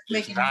on.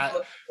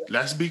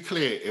 Let's be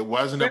clear. It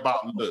wasn't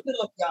about look. You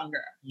look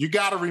younger. You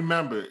got to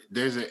remember,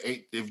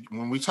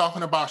 when we're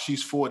talking about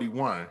she's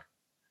 41.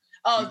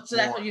 Oh, so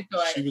that's what you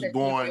thought. She was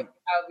born.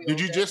 Did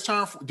you just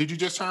turn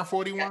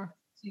 41? Yeah,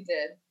 she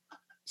did.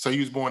 So you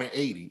was born in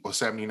 80 or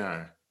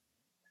 79?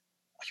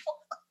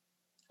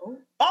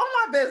 All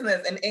my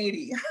business in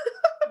 80.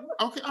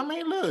 Okay, I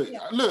mean, look.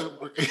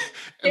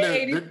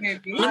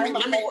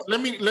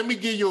 Let me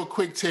give you a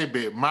quick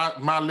tidbit.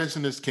 My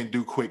listeners can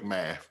do quick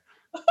math.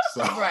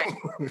 So right.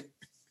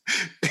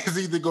 It's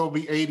either gonna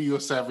be 80 or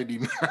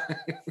 79.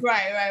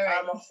 Right.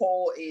 I'm a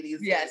whole 80s.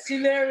 Yes, she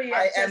literally.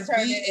 I am the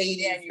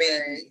 80s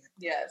baby.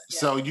 Yes.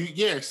 So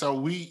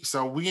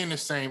we in the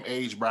same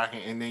age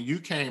bracket, and then you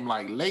came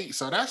like late.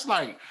 So that's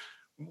like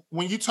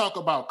when you talk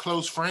about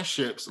close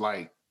friendships,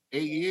 like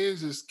 8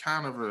 years is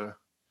kind of a.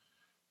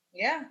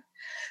 Yeah.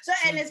 So,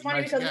 and it's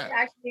funny because we were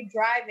actually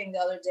driving the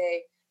other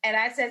day, and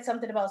I said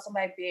something about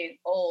somebody being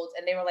old,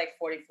 and they were like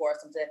 44 or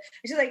something. And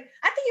she's like,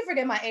 I think you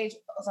forget my age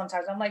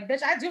sometimes. I'm like,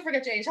 bitch, I do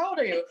forget your age. How old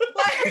are you?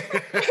 Like, I'm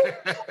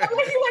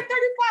like, you like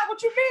 35.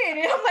 What you mean?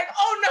 And I'm like,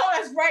 oh, no,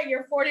 that's right.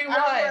 You're 41.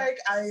 I'm like,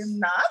 I am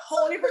not.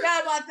 Totally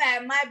forgot about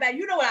that. My bad.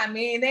 You know what I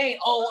mean. They ain't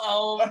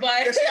old, but.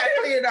 She got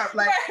cleared up.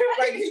 Like,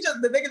 like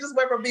the nigga just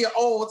went from being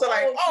old to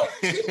like,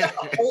 he's an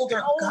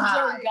older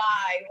guy.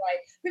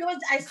 Like, because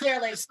I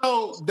swear, like.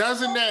 So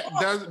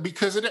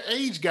because of the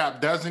age gap,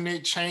 doesn't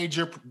it change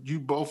you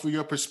both of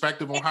your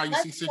perspective on how you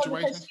see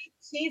situations?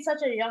 She's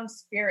such a young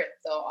spirit,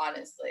 though,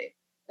 honestly.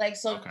 Like,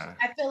 so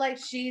I feel like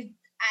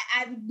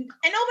and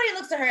nobody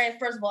looks at her as,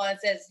 first of all, and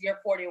says, you're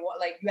 41,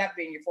 like, you have to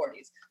be in your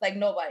 40s. Like,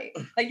 nobody.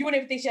 Like, you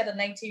wouldn't even think she had a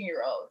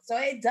 19-year-old. So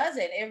it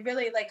doesn't. It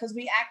really, like, because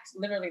we act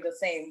literally the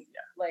same,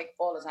 like,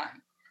 all the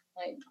time.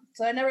 Like,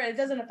 so it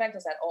doesn't affect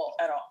us at all.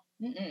 At all.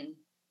 Mm-mm.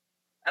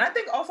 And I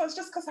think also it's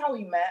just because how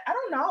we met. I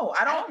don't know.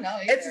 I don't know.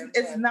 Either,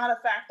 it's not a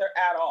factor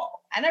at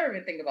all. I never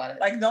even think about it.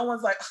 Like no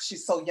one's like, oh,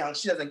 she's so young.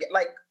 She doesn't get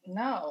like.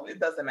 No, it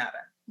doesn't matter.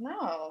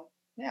 No.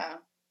 Yeah.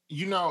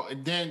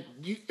 And then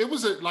it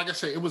was a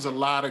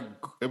lot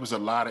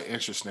of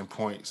interesting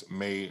points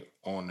made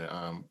on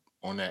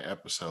that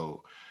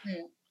episode.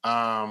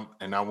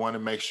 And I want to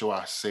make sure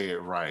I say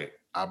it right.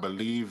 I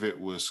believe it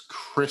was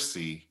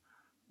Chrissy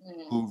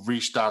who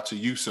reached out to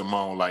you,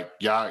 Simone. Like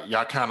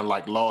y'all kind of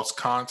like lost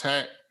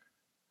contact.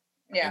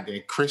 Yeah. And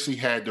then Chrissy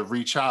had to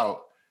reach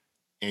out,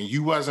 and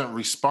you wasn't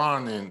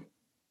responding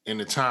in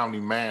a timely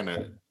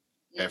manner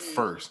at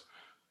first.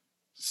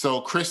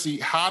 So, Chrissy,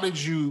 how did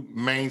you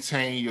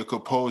maintain your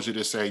composure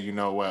to say, you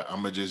know what,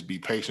 I'm going to just be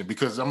patient?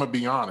 Because I'm going to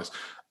be honest,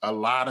 a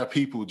lot of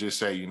people just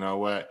say, you know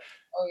what?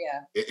 Oh,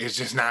 yeah. It's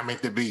just not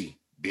meant to be,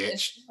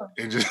 bitch.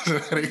 And just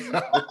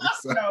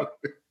No,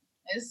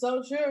 it's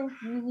so true.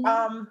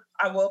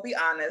 I will be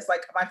honest,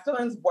 like my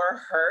feelings were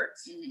hurt,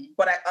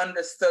 but I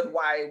understood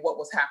why what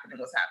was happening.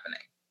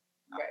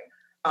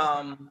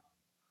 Right.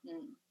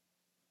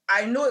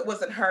 I knew it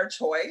wasn't her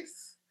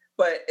choice,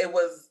 but it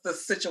was the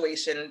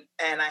situation,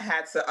 and I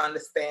had to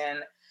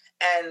understand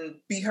and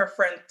be her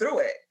friend through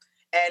it.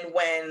 And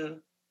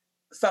when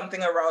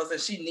something arose and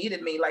she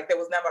needed me, like there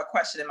was never a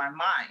question in my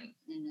mind.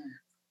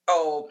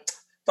 Oh,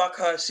 fuck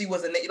her. She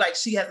wasn't like,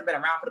 she hasn't been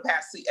around for the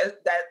past 2 years.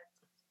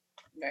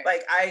 Right.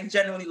 Like I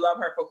genuinely love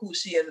her for who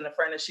she is and the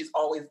friend that she's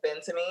always been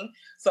to me.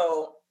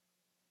 So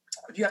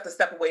if you have to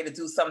step away to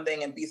do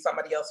something and be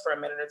somebody else for a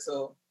minute or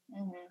two,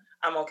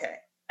 I'm okay.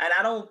 And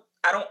I don't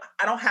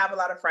have a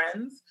lot of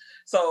friends.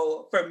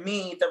 So for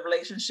me, the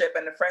relationship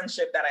and the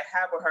friendship that I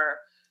have with her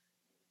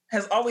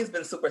has always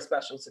been super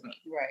special to me.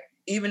 Right.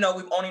 Even though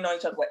we've only known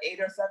each other, 8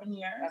 or 7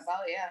 years?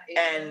 About, yeah.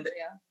 And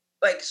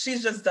like,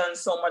 she's just done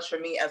so much for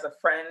me as a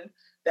friend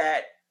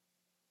that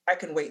I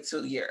can wait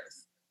 2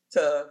 years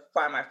to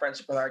find my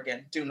friendship with her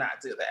again. Do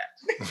not do that.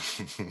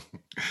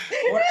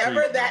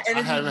 Whatever that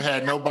energy. I haven't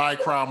had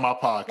nobody cry on my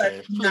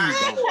podcast. Please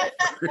don't.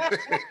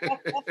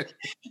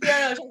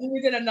 No, we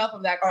did enough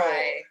of that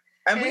cry.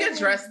 And we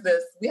addressed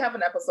this. We have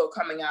an episode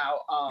coming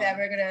out that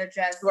we're going to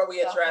address where we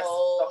address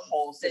the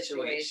whole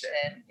situation.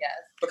 Yes.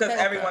 Because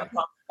everyone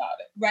talks about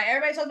it. Right.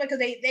 Everybody talks about it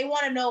because they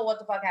want to know what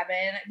the fuck happened.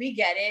 And we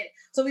get it.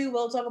 So we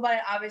will talk about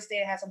it. Obviously,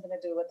 it has something to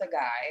do with the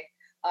guy.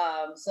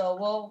 So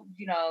we'll,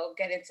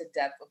 get into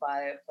depth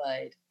about it,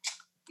 but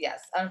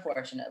yes,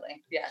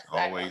 unfortunately, yes.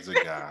 Always a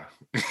guy.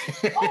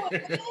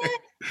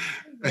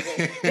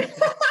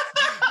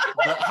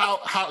 But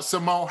how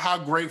Simone, how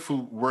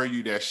grateful were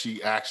you that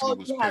she actually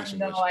was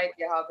patient? I have no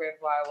idea how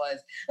grateful I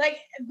was. Like,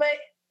 but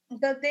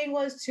the thing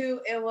was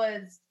too, I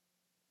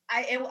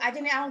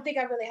don't think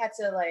I really had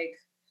to like.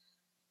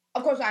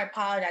 Of course, I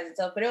apologize and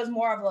stuff, but it was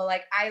more of a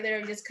like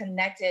either just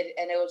connected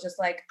and it was just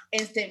like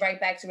instant right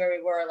back to where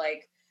we were,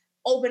 like.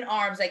 Open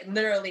arms, like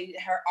literally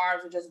her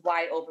arms were just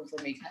wide open for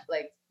me.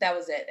 Like that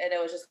was it. And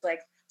it was just like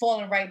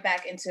falling right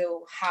back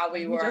into how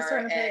we were. Just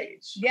turned the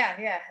page. Yeah,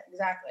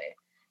 exactly.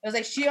 It was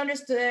like she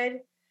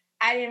understood.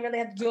 I didn't really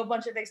have to do a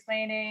bunch of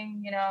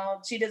explaining,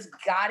 she just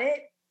got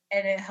it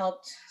and it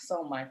helped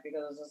so much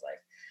because it was just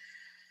like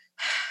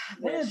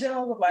when you're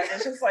dealing with like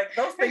it's just like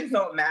those things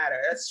don't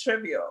matter. It's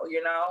trivial,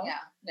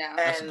 Yeah.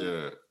 That's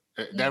good.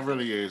 That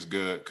really is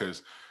good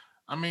because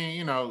I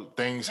mean,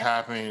 things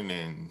happen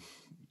and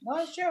no,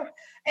 it's true.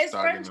 It's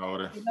friendship.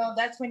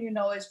 That's when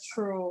it's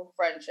true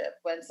friendship.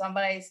 When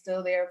somebody's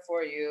still there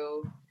for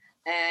you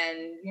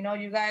and,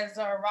 you guys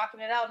are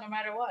rocking it out no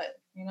matter what,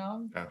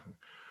 So.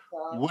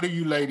 What are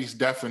you ladies'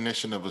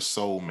 definition of a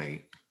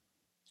soulmate?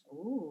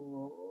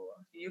 Ooh.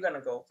 You're going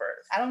to go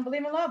first. I don't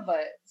believe in love,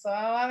 so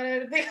I'm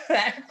going to think of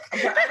that.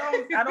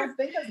 I don't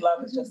think of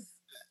love as just...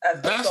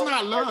 That's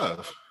not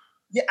love.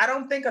 Yeah, I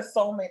don't think a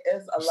soulmate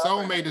is a lover.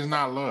 Soulmate is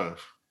not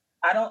love.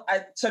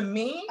 To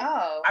me,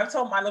 I've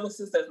told my little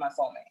sister is my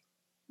soulmate.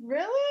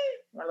 Really?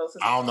 My little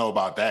sister. I don't know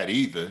about that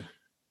either.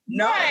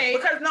 No, right.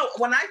 Because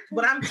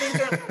when I'm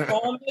thinking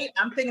soulmate,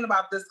 I'm thinking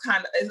about this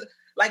kind of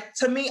like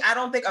to me. I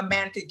don't think a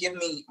man could give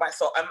me my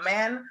soul. A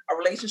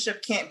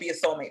relationship can't be a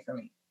soulmate for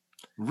me.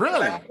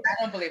 Really? I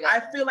don't believe that.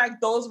 I feel like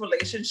those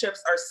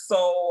relationships are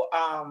so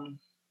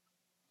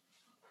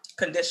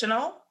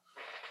conditional.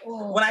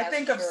 Ooh, when I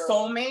think of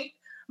soulmate.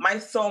 My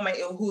soulmate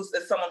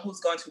is someone who's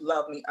going to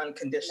love me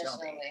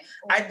unconditionally.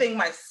 I think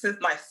my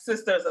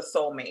sister is a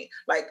soulmate.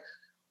 Like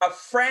a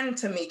friend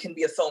to me can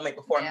be a soulmate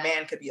before a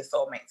man could be a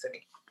soulmate to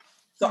me.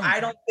 So I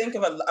don't think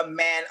of a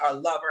man or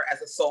lover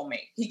as a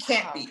soulmate. He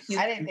can't be.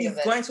 He's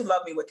going to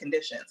love me with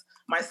conditions.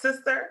 My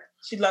sister,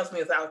 she loves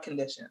me without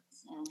conditions.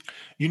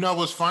 You know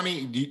what's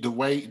funny?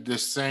 The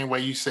same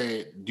way you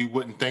said you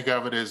wouldn't think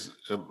of it as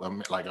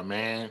like a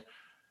man.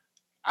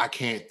 I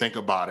can't think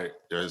about it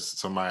as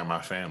somebody in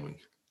my family.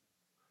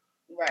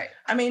 Right.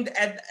 I mean,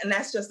 and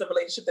that's just the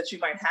relationship that you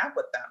might have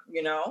with them,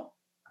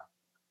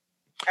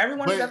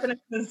 Everyone's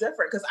definition is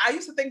different. Because I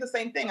used to think the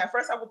same thing. At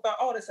first I would thought,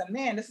 oh, this is a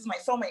man, this is my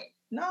soulmate.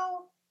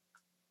 No,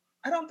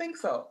 I don't think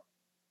so.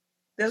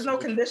 There's no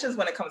conditions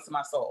when it comes to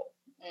my soul.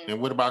 And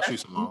what about you,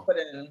 Simone?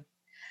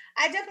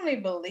 I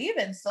definitely believe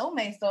in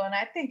soulmates, though, and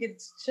I think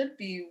it should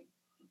be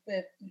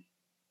with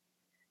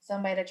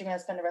somebody that you're going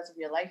to spend the rest of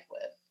your life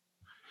with.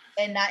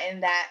 And not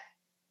in that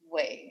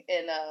way,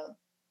 in a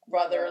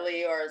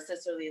brotherly or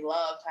sisterly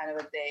love kind of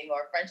a thing,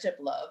 or friendship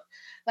love.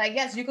 Like,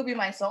 yes, you could be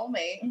my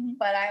soulmate,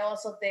 but I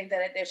also think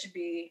that there should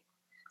be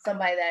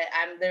somebody that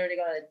I'm literally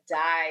gonna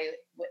die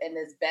in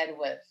this bed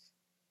with.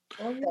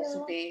 Oh, that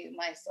should be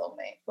my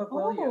soulmate. But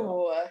will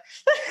you?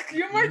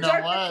 You're more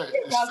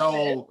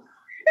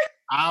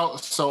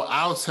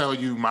I'll tell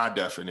you my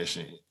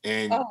definition,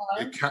 and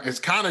it's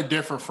kind of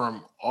different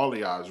from all of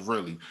y'all's,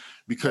 really,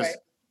 because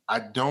I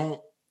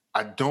don't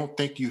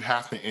think you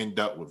have to end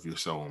up with your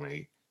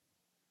soulmate.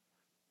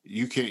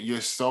 Your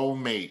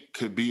soulmate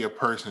could be a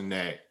person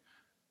that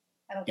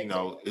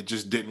it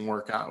just didn't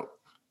work out.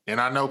 And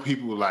I know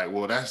people are like,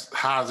 well,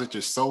 how is it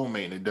your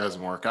soulmate and it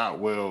doesn't work out?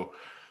 Well,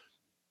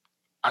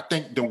 I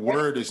think the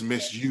word is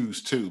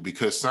misused too,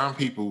 because some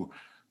people,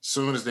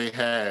 soon as they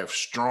have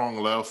strong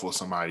love for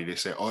somebody, they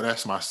say, oh,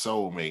 that's my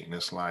soulmate. And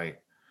it's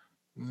like,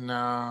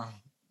 nah,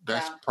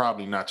 that's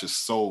probably not your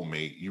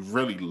soulmate. You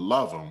really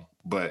love them,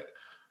 but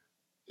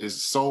his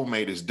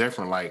soulmate is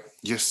different. Like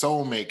your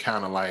soulmate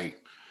kind of like,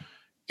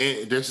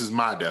 this is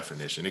my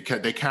definition.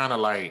 They kind of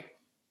like,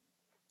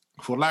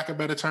 for lack of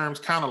better terms,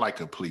 kind of like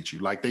complete you.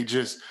 Like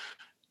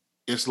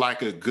it's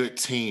like a good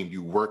team.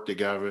 You work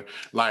together.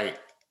 Like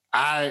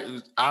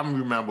I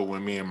remember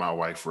when me and my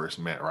wife first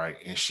met, right?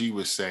 And she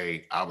would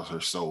say I was her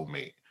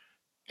soulmate.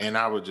 And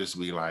I would just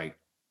be like,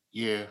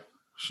 yeah,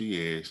 she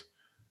is.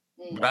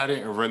 But I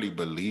didn't really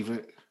believe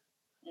it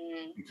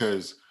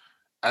because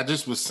I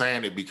just was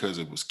saying it because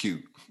it was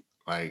cute.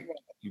 Like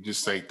you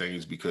just say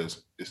things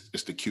because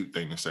it's the cute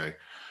thing to say.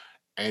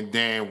 And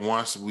then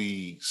once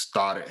we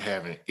started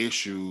having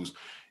issues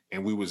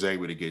and we was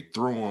able to get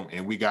through them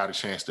and we got a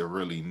chance to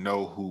really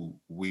know who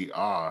we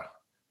are,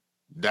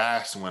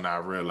 that's when I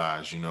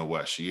realized, you know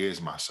what, she is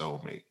my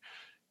soulmate.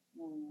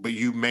 But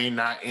you may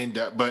not end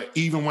up, but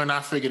even when I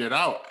figured it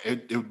out,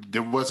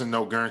 there wasn't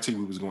no guarantee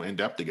we was going to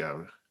end up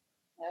together.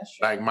 That's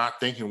true. Like my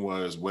thinking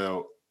was,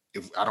 well,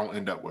 if I don't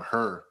end up with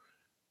her,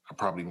 I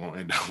probably won't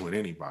end up with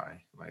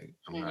anybody. Like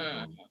I'm not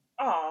going to.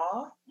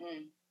 Aww.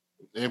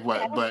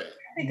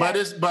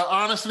 But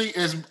honestly,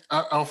 it's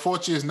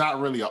unfortunately it's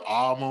not really an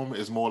awe moment.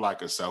 It's more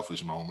like a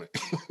selfish moment.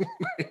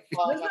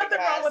 There's nothing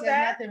wrong with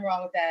that. Nothing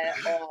wrong with that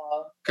at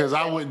all. Because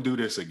I wouldn't do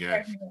this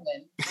again.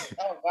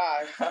 Oh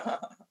gosh.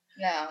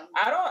 No.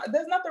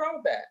 There's nothing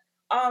wrong with that.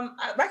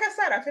 Like I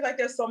said, I feel like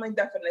there's so many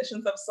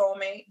definitions of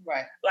soulmate.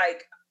 Right.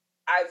 Like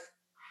I've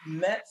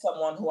met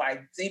someone who I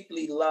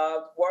deeply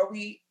loved. Were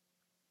we?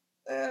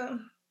 I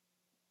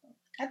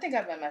think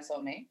I've met my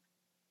soulmate.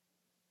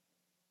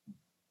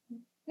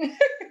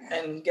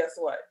 And guess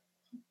what?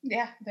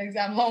 Yeah,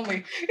 I'm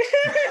lonely.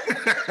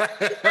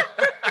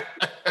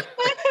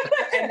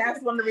 And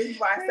that's one of the reasons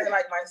why I say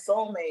like my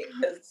soulmate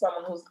is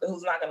someone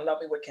who's not gonna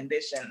love me with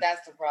conditions.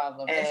 That's the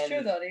problem. And it's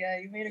true though. Yeah,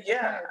 you made a good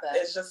point with that.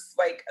 It's just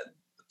like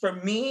for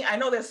me, I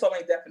know there's so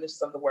many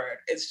definitions of the word.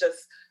 It's just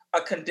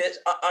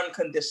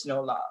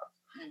unconditional love.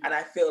 And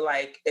I feel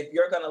like if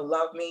you're gonna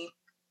love me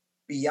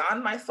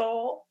beyond my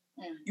soul,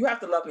 you have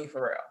to love me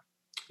for real.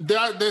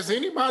 Does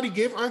anybody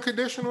give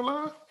unconditional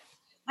love?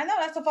 I know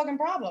that's the fucking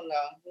problem,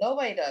 though.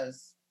 Nobody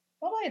does.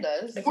 Well,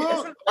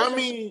 I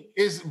mean,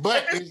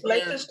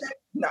 relationship?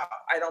 No,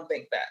 I don't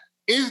think that.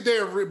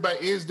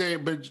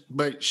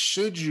 But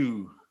should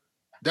you?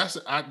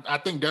 I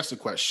think that's the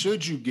question.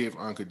 Should you give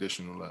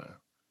unconditional love?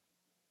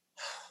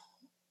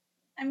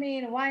 I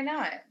mean, why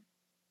not?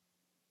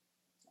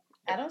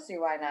 I don't see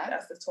why not.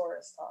 That's the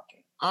Taurus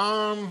talking.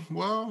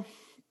 Well,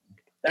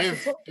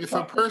 if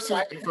a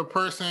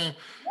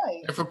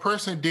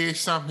person did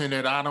something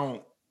that I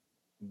don't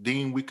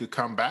deem we could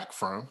come back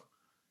from,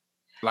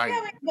 like,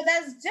 yeah, but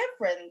that's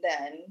different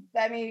then.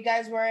 I mean, you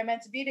guys weren't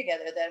meant to be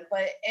together then.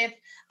 But if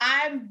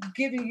I'm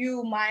giving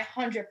you my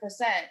 100%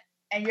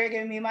 and you're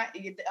giving me my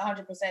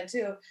 100%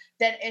 too,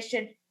 then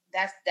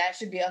that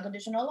should be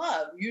unconditional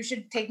love. You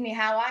should take me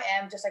how I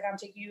am, just like I'm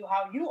taking you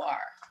how you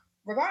are,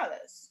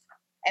 regardless.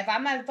 If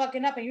I'm not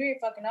fucking up and you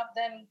ain't fucking up,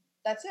 then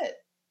that's it.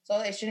 So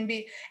it shouldn't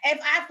be. If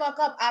I fuck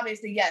up,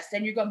 obviously yes,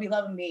 then you're gonna be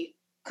loving me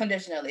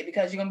conditionally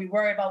because you're gonna be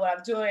worried about what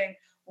I'm doing,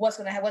 what's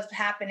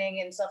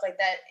happening and stuff like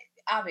that.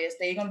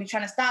 Obviously, you're gonna be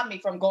trying to stop me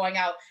from going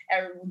out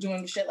and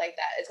doing shit like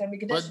that. It's gonna be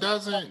conditional.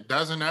 But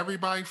doesn't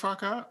everybody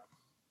fuck up?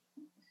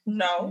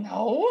 No.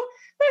 No?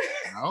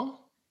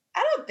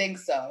 I don't think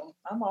so.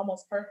 I'm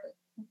almost perfect.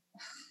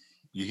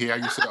 You hear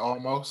how you said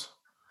almost?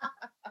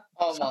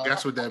 Almost. So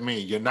that's what that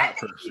means. You're not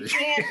perfect.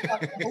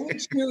 We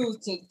choose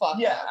to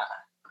fuck up.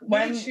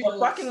 When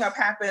fucking up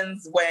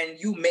happens when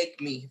you make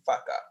me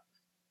fuck up.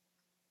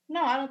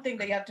 No, I don't think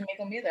that you have to make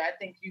them either. I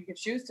think you could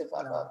choose to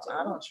fuck up.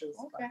 I don't choose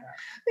to fuck up.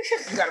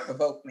 You gotta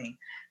provoke me.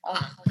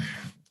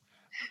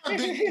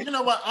 You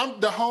know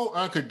what? The whole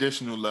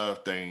unconditional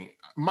love thing.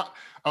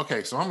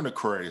 So I'm an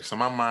Aquarius, so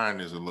my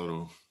mind is a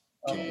little.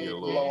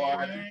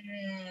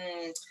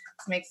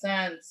 Makes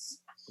sense.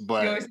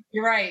 But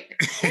you're right.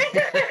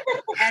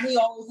 And he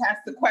always has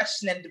to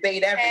question and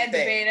debate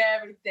everything.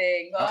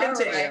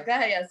 Continue. Right. Go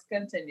ahead. Yes,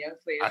 continue,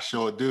 please. I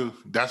sure do.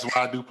 That's why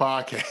I do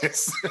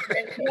podcasts.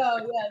 Yes,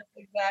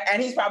 exactly.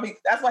 And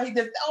that's why he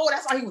did.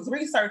 That's why he was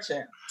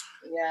researching.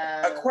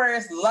 Yeah.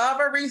 Aquarius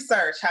love a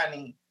research,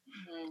 honey.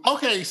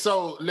 Okay,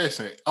 so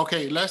listen.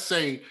 Okay, let's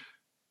say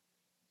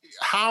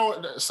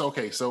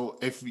Okay, so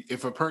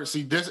if a person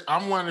see this,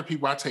 I'm one of the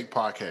people I take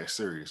podcasts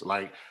serious.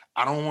 Like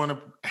I don't want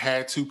to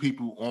have two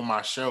people on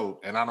my show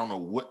and I don't know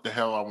what the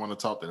hell I want to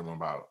talk to them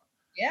about.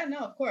 Yeah, no,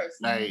 of course.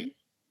 Like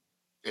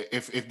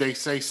if they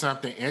say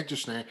something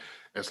interesting,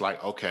 it's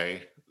like,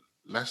 okay,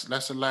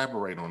 let's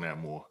elaborate on that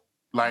more.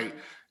 Like,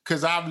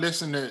 because I've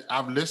listened to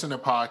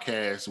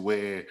podcasts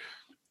where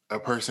a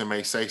person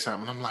may say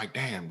something, I'm like,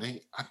 damn,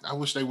 I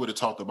wish they would have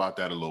talked about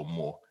that a little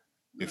more.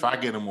 If I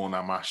get them on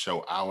my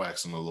show, I'll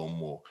ask them a little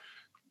more.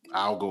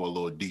 I'll go a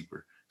little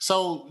deeper.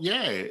 So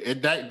yeah,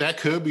 that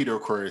could be the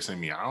Aquarius in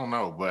me. I don't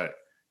know, but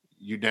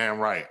you damn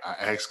right. I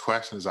ask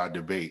questions, I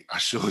debate. I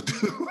sure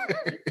do.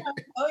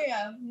 Oh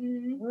yeah.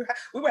 Mm-hmm.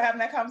 We were having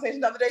that conversation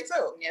the other day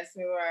too. Yes,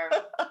 we were.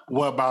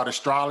 What about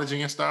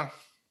astrology and stuff?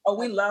 Oh,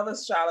 we love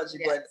astrology,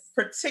 but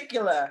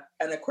particular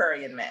an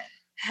Aquarian man.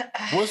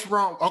 What's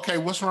wrong? Okay,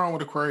 what's wrong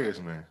with Aquarius,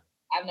 man?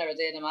 I've never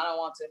dated him. I don't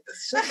want to.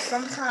 It's just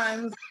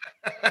sometimes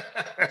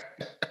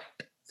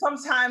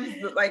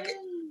like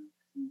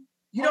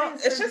you don't.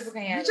 It's just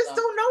you just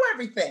don't know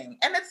everything,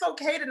 and it's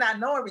okay to not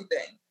know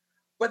everything.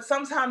 But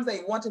sometimes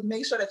they want to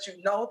make sure that you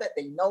know that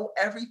they know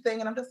everything,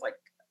 and I'm just like,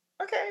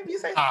 okay, if you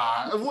say.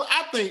 Well,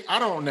 I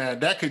don't know.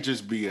 That could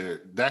just be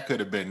that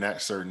could have been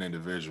that certain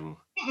individual.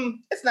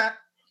 It's not.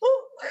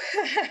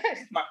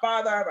 My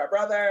father, my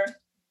brother.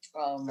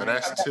 Oh, so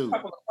that's two. A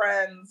couple of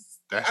friends.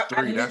 That's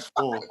three. That's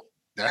four.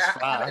 That's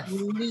five. At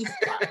least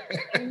five.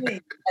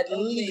 At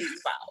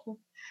least five.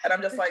 And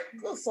I'm just like,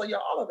 oh, so you're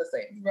all of the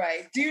same.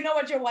 Right. Do you know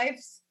what your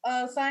wife's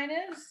sign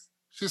is?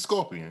 She's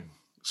Scorpio.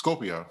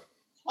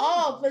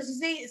 Oh, but you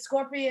see,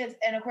 Scorpions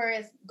and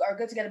Aquarius are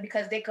good together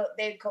because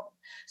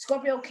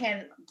Scorpio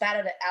can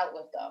battle it out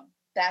with them.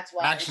 That's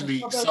why.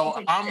 Actually, I'm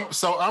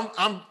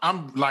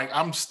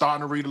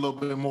starting to read a little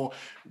bit more.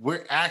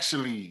 We're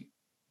actually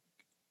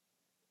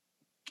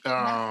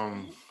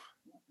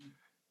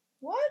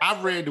what?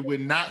 I've read that we're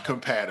not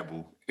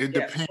compatible. It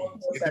depends.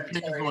 It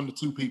depends on the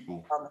two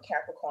people.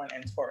 Capricorn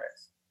and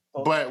Taurus.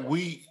 But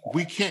we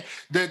can't.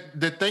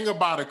 The thing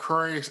about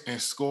Aquarius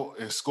and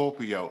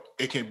Scorpio,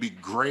 it can be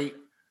great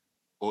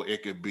or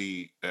it could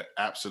be an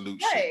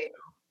absolute shit.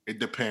 It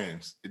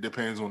depends. It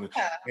depends on the.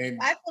 Yeah. And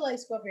I feel like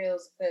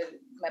Scorpios could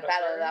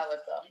battle it out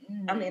with them.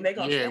 Mm-hmm. I mean, they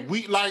gonna. Yeah,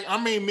 me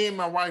and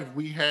my wife,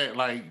 we had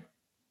like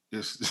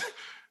this.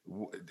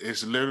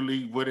 It's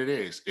literally what it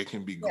is. It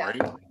can be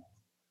great,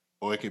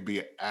 or it can be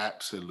an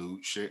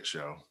absolute shit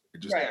show.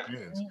 It just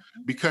depends.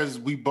 Mm-hmm. Because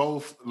we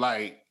both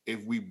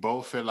if we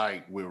both feel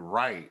like we're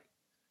right.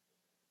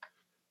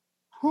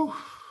 Whew.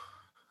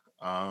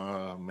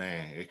 Oh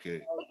man, it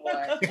could. Oh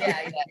boy.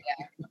 Yeah.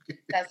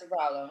 That's the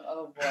problem.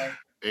 Oh boy.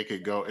 It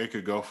could go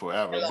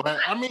forever. But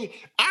I mean,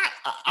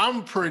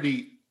 I'm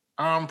pretty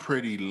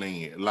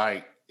lenient.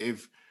 Like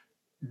if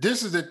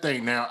this is the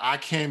thing now, I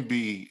can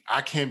be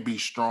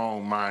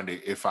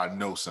strong-minded if I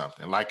know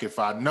something. Like if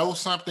I know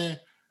something,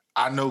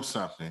 I know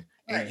something.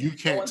 And you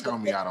can't tell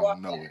me I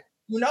don't know it.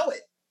 You know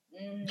it.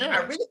 Yeah.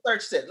 I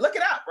researched it. Look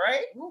it up,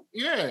 right?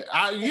 Yeah.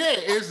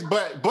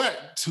 But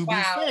to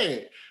be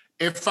fair,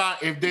 if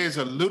there's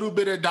a little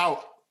bit of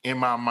doubt in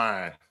my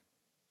mind,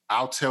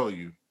 I'll tell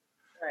you.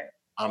 Right.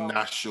 I'm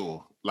not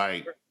sure.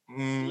 Like I'll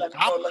give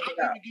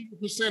you a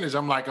percentage.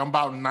 I'm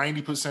about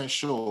 90%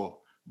 sure,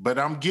 but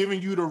I'm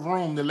giving you the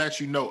room to let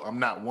you know I'm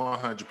not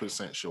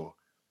 100% sure.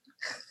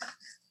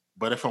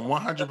 But if I'm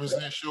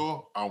 100%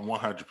 sure, I'm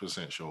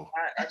 100% sure.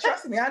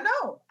 Trust me, I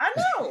know. I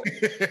know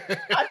it.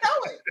 I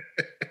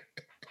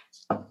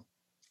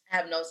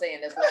have no say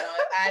in this.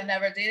 I've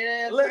never dated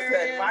it.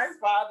 Listen, my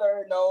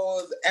father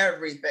knows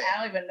everything. I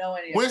don't even know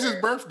any. When's his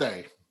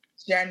birthday?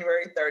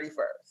 January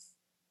 31st.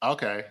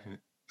 Okay.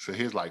 So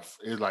we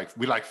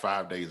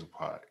 5 days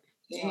apart.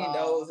 He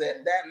knows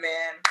it. That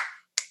man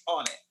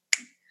on it.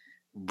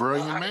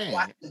 Brilliant man.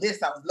 I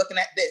was looking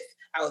at this.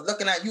 I was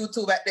looking at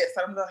YouTube at this.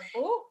 I'm like,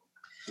 ooh.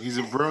 He's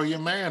a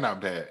brilliant man, I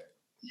bet.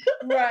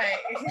 Right.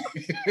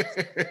 A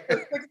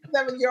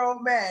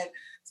 67-year-old man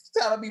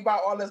telling me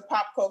about all this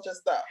pop culture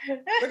stuff.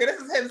 Look at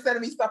this is him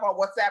sending me stuff on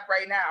WhatsApp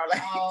right now.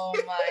 Like, oh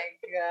my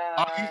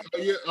God.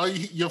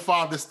 Your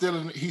father's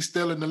he's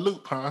still in the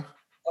loop, huh?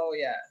 Oh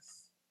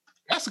yes.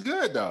 That's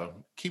good though.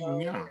 Keep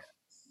him young.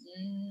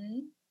 Mm-hmm.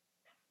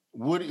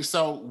 What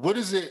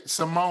is it,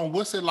 Simone?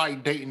 What's it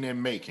like dating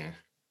and making?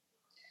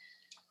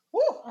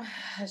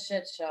 A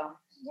shit show.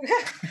 My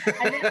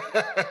head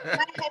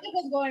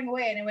was going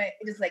away and it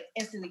just like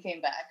instantly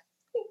came back.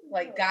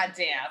 Like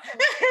goddamn.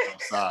 I'm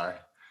sorry.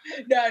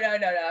 No,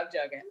 I'm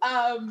joking.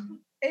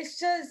 It's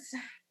just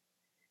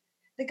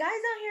the guys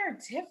out here are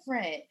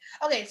different.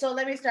 Okay, so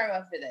let me start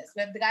off with this.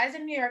 But the guys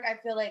in New York, I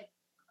feel like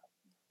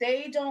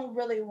they don't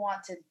really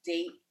want to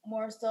date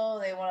more so.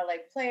 They want to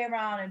like play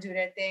around and do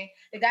their thing.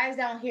 The guys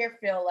down here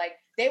feel like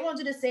they want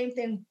to do the same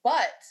thing,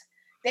 but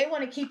they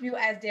want to keep you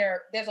as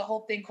there's a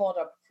whole thing called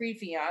a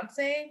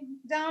pre-fiance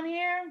down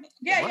here.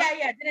 Yeah.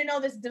 Didn't know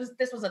this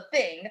was a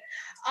thing.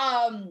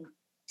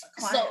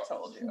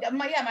 Told you.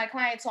 My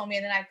client told me,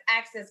 and then I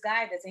asked this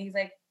guy this, and he's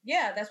like,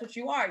 yeah, that's what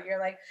you are. You're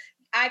like,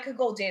 I could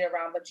go date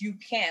around, but you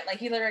can't. Like,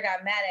 he literally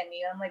got mad at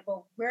me. I'm like,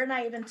 well, we're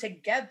not even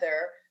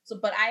together. So,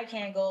 but I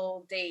can't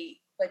go date,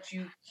 but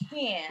you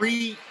can.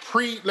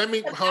 Let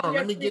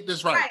me get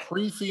this right.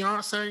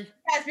 Pre-fiance?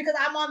 Yes, because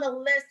I'm on the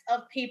list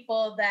of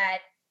people that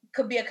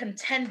could be a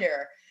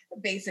contender,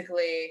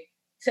 basically,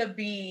 to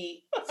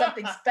be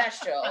something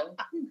special.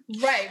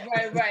 Right.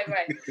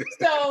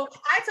 So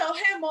I told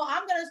him, well,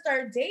 I'm going to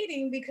start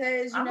dating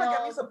because, I'm going to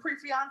get me some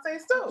pre-fiancés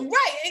too.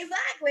 Right,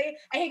 exactly.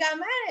 And he got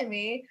mad at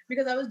me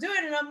because I was doing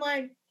it. And I'm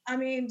like, I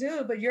mean,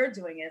 dude, but you're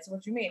doing it. So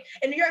what you mean?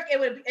 In New York,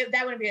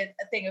 that wouldn't be a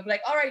thing. It would be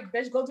like, all right,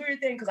 bitch, go do your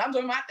thing because I'm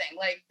doing my thing.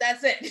 Like,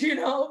 that's it, you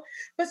know?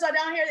 But so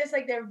down here, it's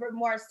like they're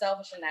more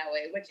selfish in that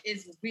way, which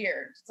is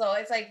weird. So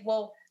it's like,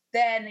 well,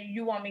 then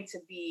you want me to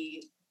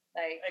be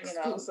like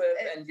exclusive,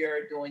 and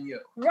you're doing you.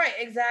 Right,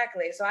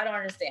 exactly. So I don't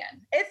understand.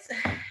 It's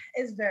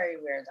very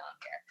weird down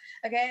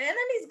here. Okay, and then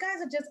these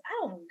guys are just,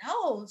 I don't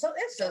know. So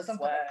it's just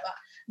something.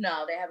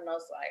 No, they have no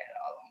swag at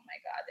all. Oh my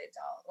God, they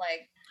don't.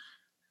 Like,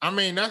 I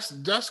mean,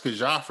 that's because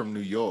y'all from New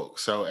York.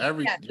 So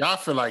y'all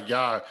feel like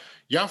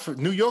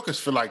New Yorkers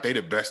feel like they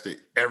the best at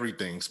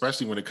everything,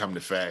 especially when it comes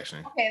to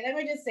fashion. Okay, let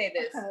me just say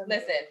this.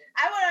 Listen,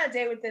 I went on a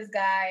date with this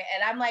guy,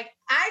 and I'm like,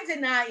 I did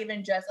not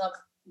even dress up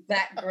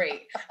that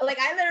great. Like,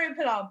 I literally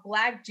put on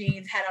black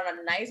jeans, had on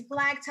a nice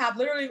black top,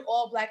 literally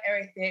all black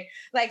everything.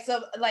 Like,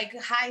 so, like,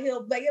 high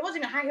heel, like, it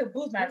wasn't even high heel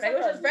boots, matter of fact. It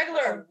was just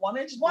regular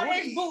one-inch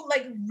boot,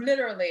 like,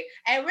 literally.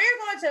 And we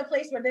were going to a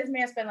place where this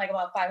man spent like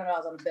about $500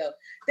 on the bill.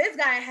 This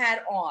guy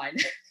had on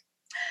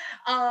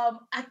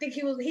I think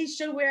he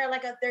should wear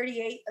like a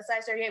 38, a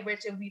size 38,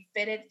 which if we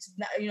fitted,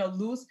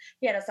 loose,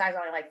 he had a size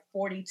on like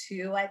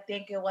 42, I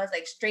think it was,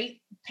 like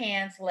straight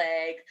pants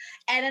leg,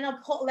 and then a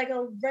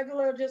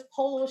regular just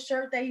polo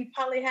shirt that he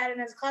probably had in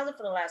his closet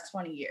for the last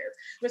 20 years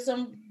with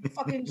some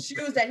fucking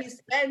shoes that he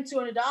spent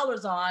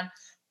 $200 on,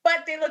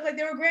 but they look like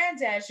they were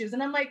granddad shoes.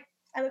 And I'm like,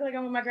 I look like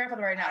I'm with my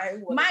grandfather right now.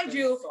 Mind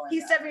you,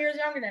 he's 7 years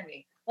younger than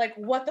me. Like,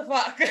 what the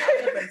fuck? I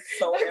would have been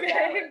so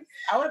embarrassed.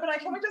 I would have been like,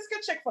 can we just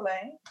get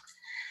Chick-fil-A?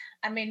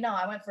 I mean, no,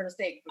 I went for the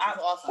steak.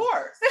 Of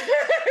course.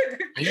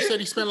 And you said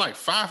he spent like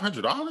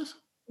 $500?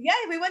 Yeah,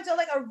 we went to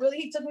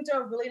he took me to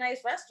a really nice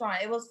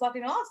restaurant. It was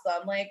fucking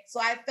awesome. Like,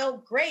 so I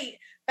felt great.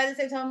 But at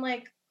the same time,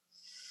 like.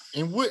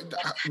 And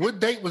what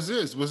date was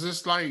this? Was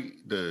this like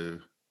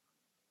the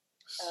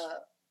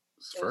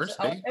first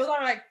date? It was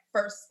on like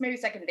first, maybe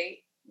second date,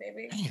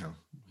 maybe. Damn,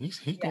 he's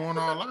going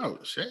all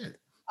out. Shit.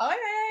 Oh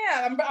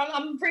yeah.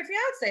 I'm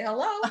pre-fiance.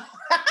 Hello.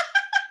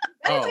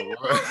 I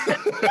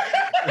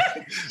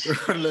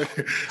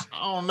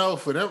don't know,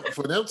 for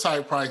them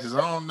type prices,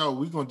 I don't know.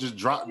 We're gonna just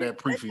drop that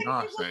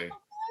pre-fiance.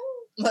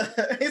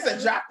 He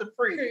said drop the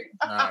pre.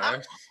 Nah,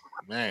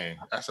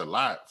 that's a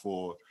lot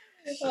for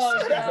that's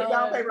a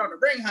down payment on the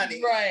ring,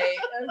 honey. Right.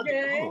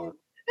 Okay.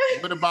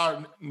 What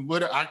about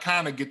I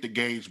kind of get the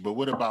gauge, but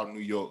what about New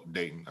York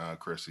dating,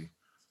 Chrissy?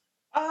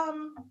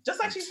 Just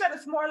like she said,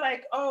 it's more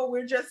like, oh,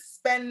 we're just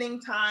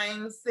spending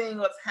time, seeing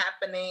what's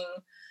happening.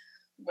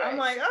 Right. I'm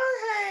like,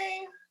 oh,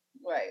 hey.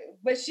 Right.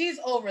 But she's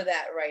over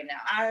that right now.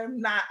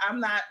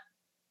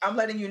 I'm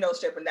letting you know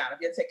straight and down. If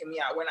you're taking me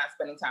out, we're not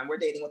spending time. We're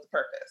dating with a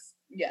purpose.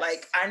 Yes.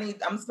 Like, I'm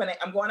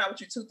going out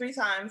with you 2-3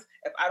 times.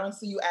 If I don't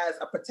see you as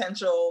a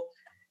potential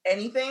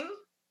anything,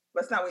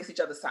 let's not waste each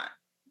other's time.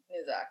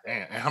 Exactly.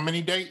 And how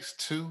many dates?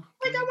 2?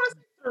 Like, I want to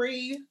say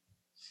 3.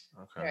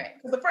 Okay. Right.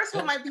 The first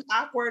one might be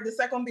awkward. The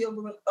second one be a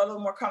little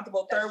more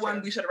comfortable. Third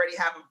one, we should already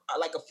have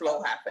a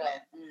flow happening.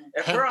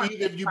 Have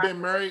either of you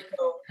been married?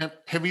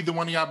 Have either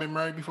one of y'all been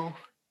married before?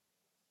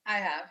 I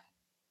have.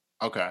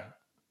 Okay.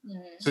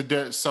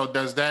 Mm-hmm. So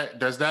does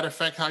that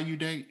affect how you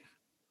date?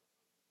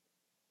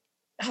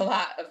 A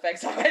lot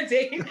affects how I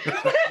date.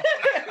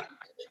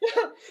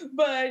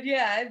 But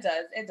yeah, it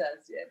does. It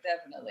does. Yeah,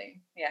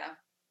 definitely. Yeah.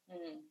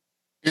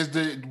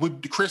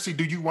 Mm-hmm. Chrissy,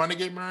 do you want to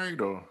get married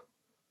or?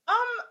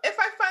 If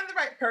I find the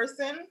right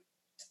person,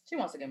 she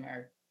wants to get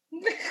married.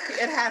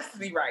 It has to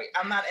be right.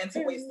 I'm not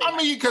into wasting.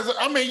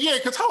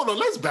 Because hold on,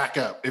 let's back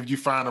up. If you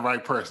find the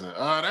right person,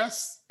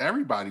 that's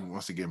everybody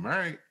wants to get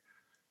married.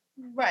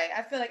 Right.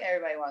 I feel like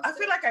everybody wants. I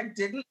feel like I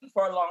didn't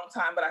for a long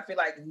time, but I feel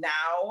like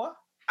now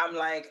I'm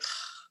like,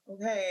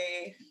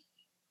 okay,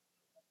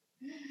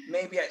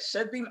 maybe I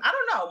should be. I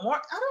don't know.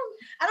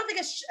 I don't think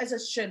it's as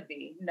it should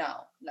be.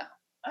 No.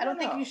 I don't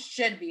think you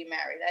should be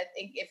married. I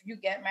think if you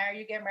get married,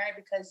 you get married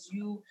because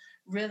you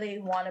really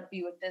want to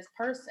be with this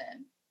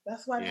person.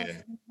 That's why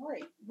that's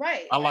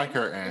right. I like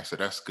her answer.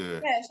 That's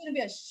good. Yeah, it shouldn't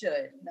be a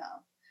should. No.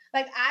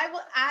 Like,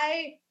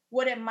 I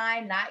wouldn't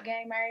mind not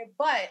getting married,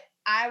 but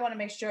I want to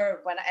make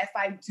sure if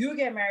I do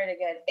get married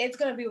again, it's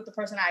going to be with the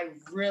person I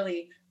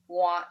really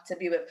want to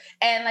be with.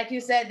 And like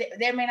you said,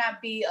 there may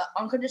not be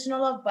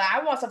unconditional love, but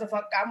I want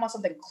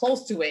something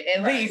close to it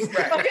at least.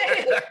 Right.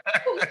 Okay.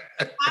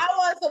 I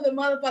want something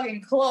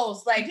motherfucking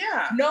close. Like,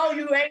 no,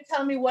 you ain't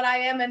telling me what I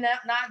am and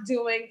not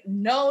doing.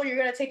 No, you're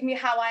gonna take me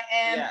how I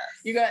am.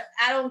 Yes.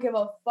 I don't give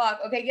a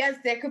fuck. Okay, yes,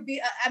 there could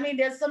be.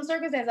 There's some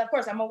circumstances. Of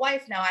course, I'm a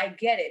wife now. I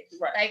get it.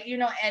 Right. Like,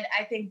 and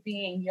I think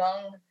being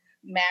young,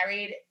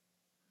 married,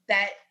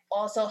 that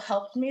also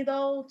helped me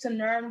though to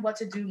learn what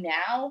to do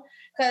now.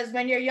 Because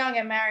when you're young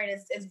and married,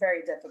 it's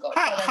very difficult.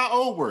 How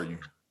old were you?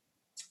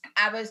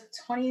 I was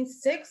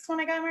 26 when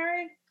I got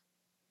married.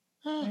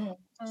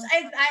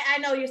 I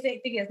know you're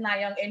thinking it's not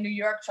young. In New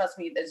York, trust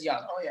me, it's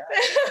young. Oh yeah.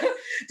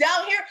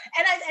 Down here,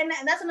 and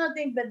that's another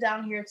thing. But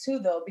down here too,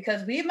 though,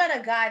 because we met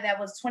a guy that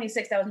was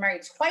 26 that was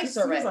married twice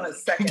already. He was on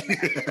his second.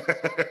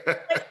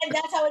 And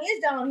that's how it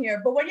is down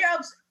here. But when you're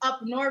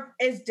up north,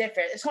 it's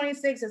different. It's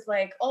 26. It's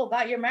like, oh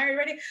God, you're married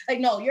already. Like,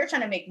 no, you're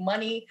trying to make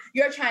money.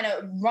 You're trying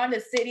to run the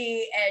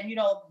city and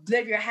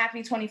live your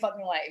happy 20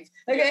 fucking life.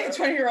 Okay,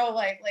 20-year-old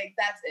life. Like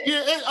that's it.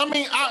 Yeah, I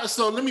mean,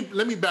 so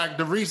let me back.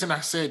 The reason I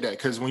said that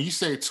because when you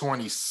say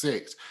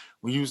 26,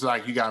 when you was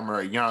like you got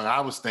married young, I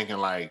was thinking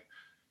like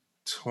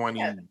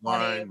 21,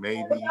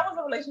 maybe. But that was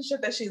a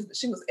relationship that she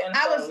was in.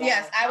 I was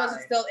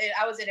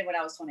in it when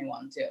I was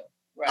 21 too.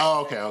 Right.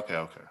 Oh, okay.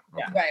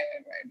 Yeah. Right.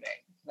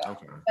 So,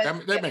 okay,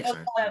 that makes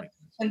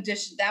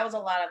sense. That was a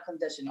lot of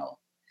conditional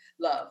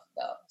love,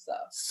 though.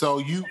 So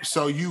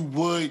you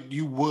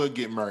would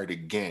get married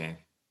again?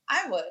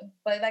 I would,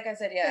 but like I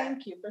said, yeah.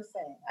 Thank you for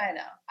saying. I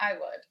know, I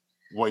would.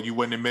 Well, you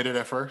wouldn't admit it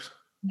at first?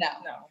 No,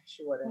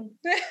 she wouldn't.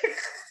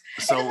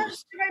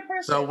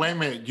 So wait a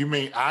minute. You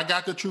mean I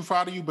got the truth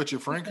out of you, but your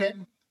friend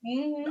couldn't?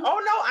 Mm-hmm. Oh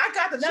no, I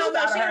got the truth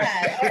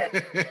out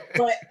of her.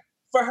 But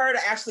for her to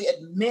actually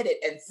admit it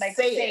and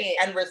say it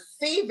and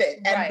receive it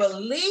and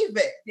believe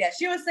it. Yeah,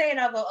 she was saying,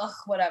 I'll go, ugh,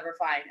 whatever,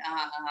 fine.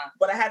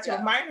 But I had to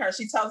remind her.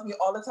 She tells me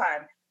all the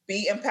time,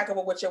 be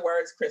impeccable with your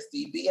words,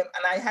 Christy. And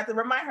I had to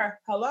remind her,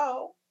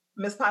 hello,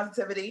 Miss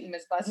Positivity.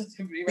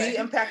 Right. Be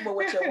impeccable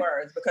with your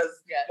words, because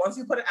once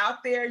you put it out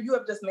there, you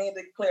have just made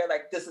it clear,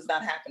 like, this is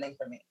not happening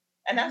for me.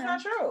 And that's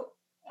not true.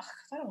 Ugh,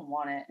 I don't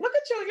want it. Look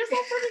at you. You're so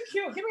freaking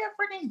cute. Give me a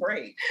freaking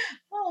break.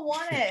 I don't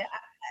want it.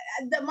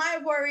 My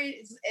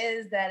worry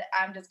is that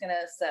I'm just going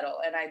to settle,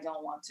 and I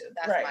don't want to.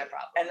 That's my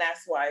problem. And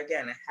that's why,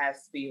 again, it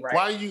has to be right.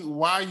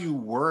 Why are you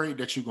worried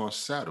that you're going to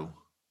settle?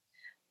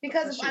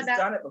 Because she's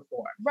done it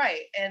before.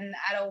 Right. And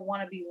I don't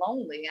want to be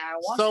lonely. I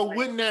want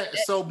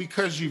so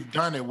because you've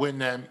done it,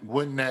 wouldn't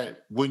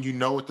you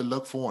know what to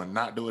look for and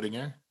not do it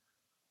again?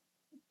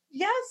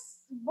 Yes,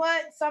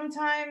 but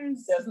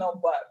sometimes there's no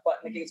but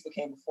negates what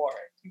came before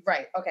it.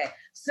 Right. Okay.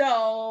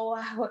 So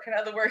what kind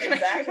of other word?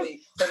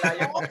 Exactly. So now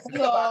you're going to think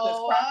about this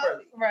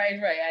properly. Right.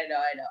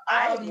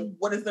 I know.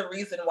 What is the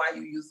reason why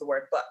you use the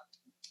word but?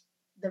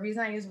 The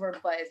reason I use the word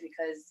but is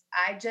because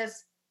I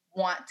just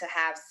want to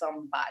have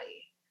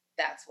somebody.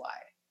 That's why.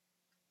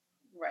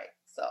 Right.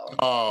 So.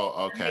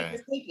 Oh, okay.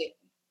 Just take it.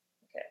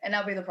 Okay. And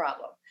that'll be the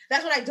problem.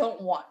 That's what I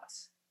don't want.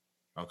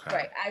 Okay.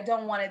 Right. I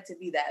don't want it to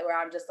be that where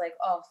I'm just like,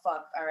 oh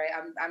fuck. All right.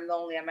 I'm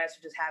lonely. I might as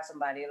well just have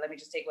somebody. Let me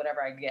just take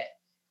whatever I get.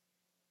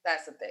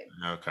 That's the thing.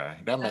 Okay.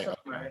 That makes sense.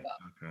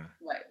 Okay.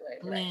 Right.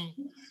 I mean,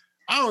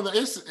 I don't know.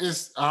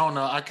 It's I don't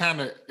know.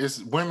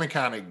 Women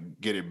kind of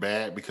get it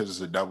bad because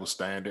it's a double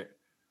standard.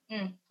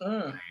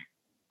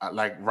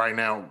 Like right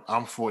now,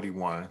 I'm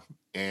 41.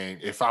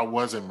 And if I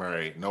wasn't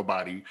married, I'm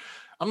not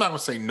going to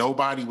say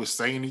nobody would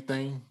say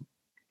anything,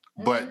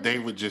 but they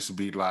would just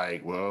be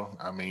like, well,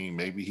 I mean,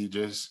 maybe he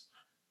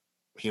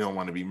don't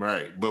want to be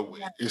married. But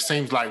it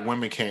seems like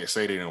women can't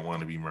say they don't want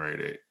to be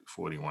married at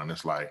 41.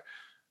 It's like,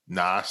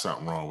 nah, there's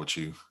something wrong with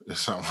you. There's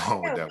something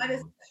wrong with that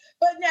woman.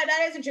 But no,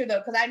 that isn't true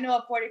though, because I know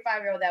a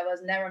 45-year-old that was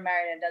never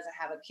married and doesn't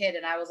have a kid,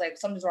 and I was like,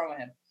 something's wrong with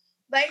him.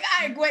 Like,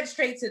 I went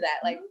straight to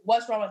that. Like,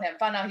 what's wrong with him?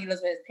 Found out he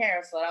lives with his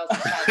parents, so that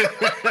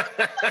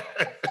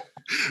was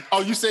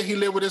Oh, you said he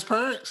lived with his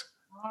parents?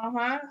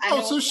 Uh-huh.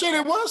 Oh, so shit,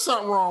 it was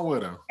something wrong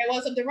with him. It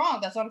was something wrong.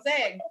 That's what I'm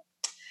saying.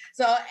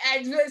 So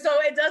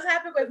it does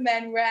happen with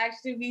men where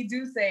actually we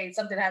do say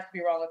something has to be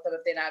wrong with them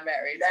if they're not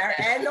married.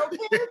 And no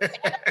kids.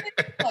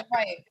 Like,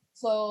 right.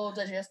 So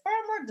does your sperm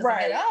work? Does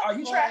right. It get up? Are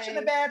you trashing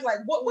the bag? Like,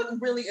 what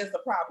really is the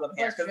problem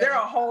here? Because there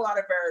are a whole lot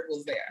of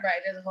variables there.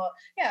 Right. There's a whole,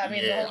 I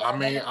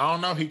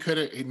don't know. He could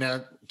have,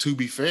 now, to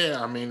be fair,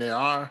 I mean, there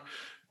are,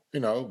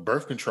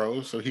 birth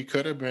controls. So he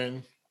could have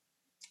been,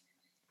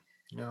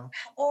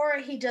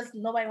 Or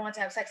nobody wants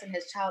to have sex in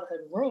his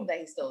childhood room that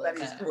he still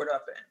lives in. That he screwed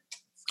up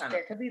in.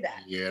 There could be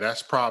that. Yeah,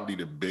 that's probably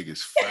the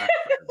biggest factor.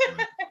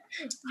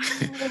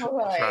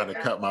 Trying to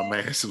cut my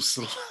man some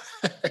slack.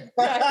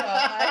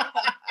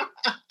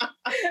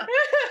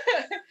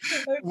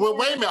 Well,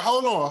 wait a minute.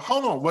 Hold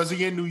on. Was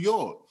he in New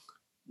York?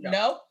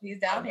 Nope, he's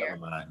down here.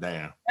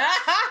 Damn.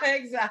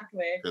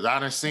 Exactly. Because I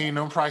done seen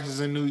them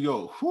prices in New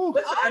York.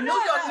 Listen, a New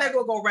York nigga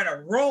will go rent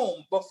a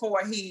room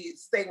before he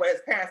stay with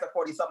his parents at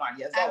 40-some-odd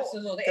years old.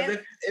 Absolutely. Because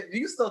if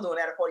you still doing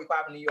that at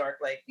 45 in New York,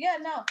 like... Yeah,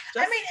 no.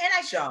 I mean,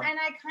 and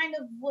I kind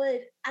of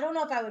would... I don't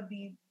know if I would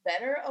be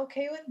better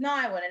okay with... No,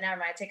 I wouldn't. Never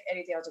mind. I take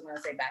anything I was going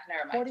to say back.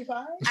 Never mind.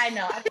 45? I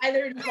know. I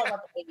literally thought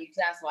about the age.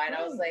 That's why. And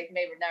I was like,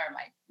 maybe... Never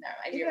mind.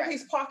 You're right.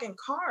 He's parking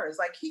cars.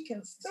 Like, he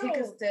can still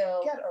get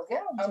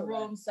a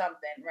room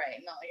something.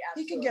 Right. No,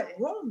 yeah, he can get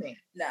rooming.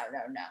 No.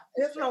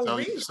 There's no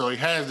reason. So he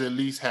has to at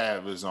least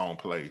have his own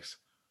place.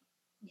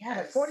 Yeah.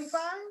 At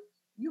 45?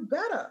 You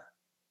better.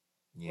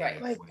 Yeah,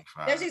 right. Like,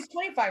 there's these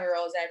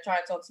 25-year-olds that try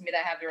to talk to me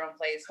that have their own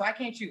place. Why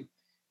can't you?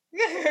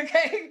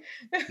 Okay.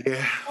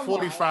 Yeah,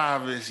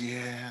 45 is,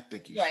 I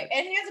think he's right.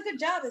 And he has a good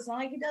job. It's not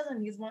like he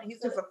doesn't. He's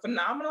a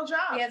phenomenal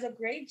job. He has a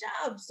great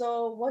job.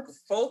 So what's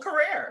full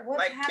career?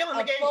 Like killing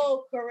the game.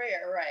 Full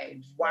career, right?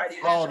 Why do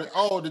you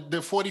the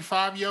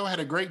 45-year-old had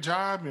a great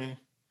job and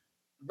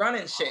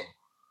running shit.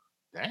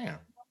 Damn.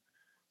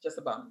 Just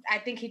about. I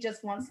think he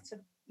just wants to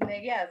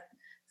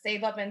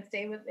save up and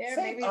stay with there.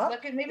 Maybe he's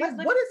looking. Maybe he's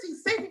looking. What is he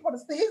saving for?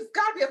 He's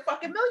got to be a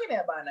fucking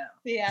millionaire by now.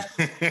 Yeah.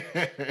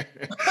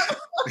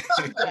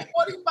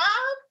 45?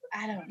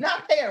 I don't know.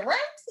 Not paying rent?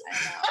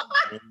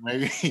 I know.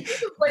 Maybe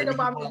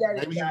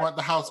he want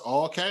the house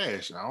all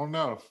cash. I don't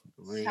know.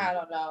 I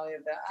don't know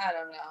either. I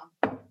don't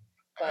know.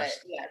 But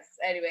yes.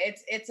 Anyway,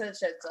 it's a shit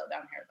show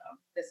down here though.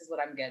 This is what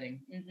I'm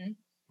getting. Mm-hmm.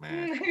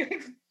 Man.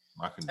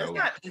 It's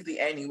not easy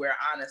anywhere,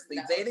 honestly.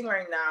 No. Dating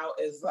right now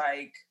is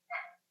like,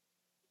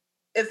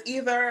 it's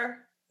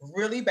either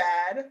really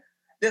bad.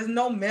 There's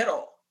no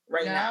middle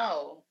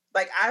now.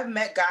 Like I've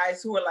met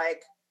guys who are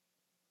like,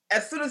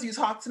 as soon as you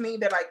talk to me,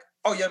 they're like,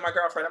 "Oh, you're my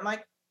girlfriend." I'm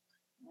like,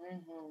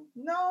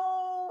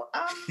 no,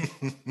 I'm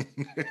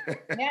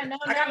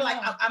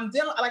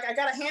dealing. Like I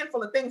got a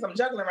handful of things I'm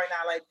juggling right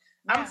now. Like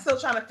I'm still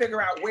trying to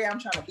figure out where I'm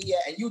trying to be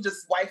at, and you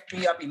just wiped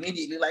me up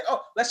immediately. Like,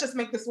 oh, let's just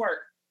make this work.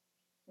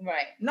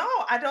 Right. No,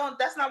 I don't.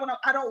 That's not what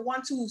I don't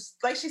want to.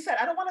 Like she said,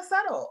 I don't want to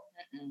settle.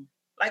 Mm-mm.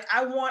 Like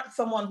I want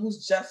someone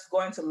who's just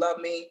going to love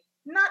me,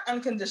 not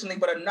unconditionally,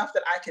 but enough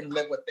that I can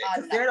live with it.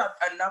 Because there are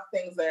enough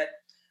things that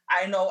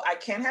I know I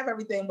can't have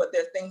everything, but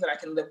there's things that I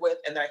can live with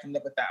and that I can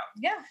live without.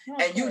 Yeah.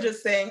 And you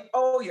just saying,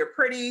 "Oh, you're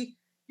pretty,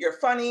 you're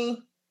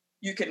funny,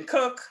 you can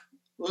cook.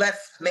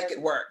 Let's make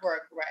it work."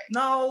 Right.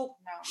 No.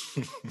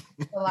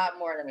 A lot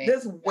more to me.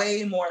 There's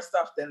way more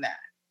stuff than that.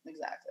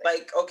 Exactly.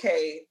 Like,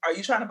 okay, are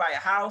you trying to buy a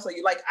house? Are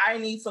you like, I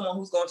need someone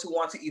who's going to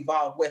want to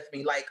evolve with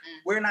me. Like,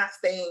 we're not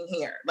staying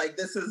here. Like,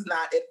 this is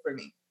not it for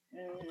me.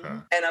 Okay.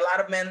 And a lot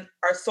of men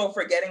are so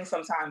forgetting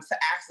sometimes to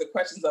ask the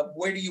questions of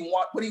what do you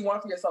want for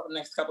yourself in the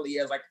next couple of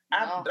years? Like,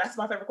 that's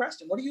my favorite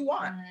question. What do you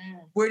want?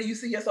 Where do you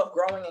see yourself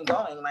growing and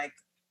going? Like,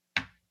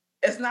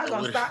 it's not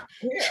going to stop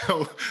here.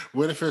 So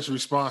what if his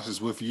response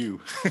is with you?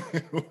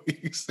 What do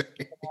you say?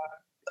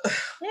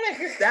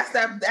 That's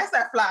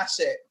that fly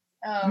shit.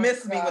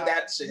 Miss me with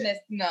that shit.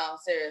 No,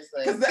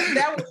 seriously. Because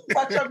that was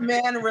such a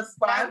man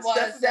response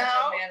just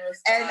now.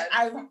 And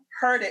I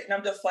heard it and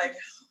I'm just like,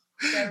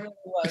 that really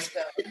was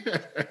though.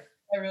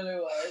 It really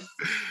was.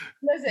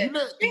 Listen,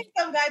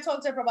 some guy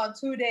talked to her for about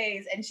 2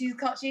 days and she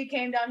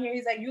came down here.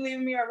 He's like, "You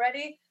leaving me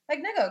already?" Like,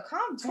 nigga,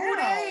 calm down.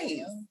 2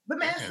 days. The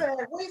man said,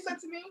 what he said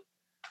to me?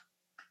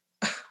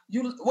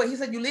 He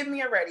said, "You leaving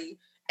me already?"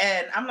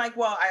 And I'm like,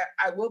 well,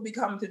 I will be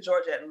coming to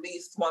Georgia at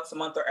least once a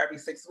month or every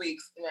 6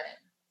 weeks. Right.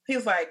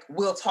 He's like,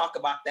 "We'll talk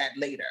about that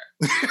later."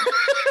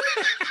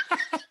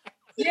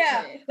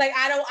 Yeah, like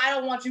I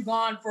don't want you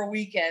gone for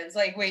weekends.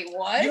 Like, wait,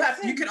 what?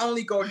 You can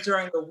only go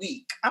during the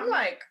week. I'm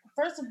like,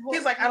 first of all,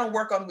 he's like, "I don't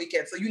work on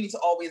weekends, so you need to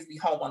always be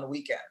home on the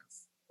weekends."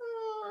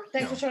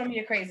 Thanks for showing me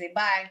you're crazy.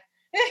 Bye.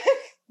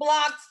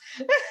 Blocked.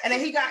 And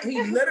then he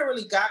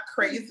literally got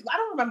crazy. I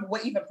don't remember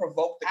what even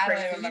provoked the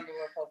crazy. I don't remember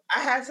what provoked. I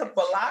had to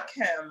block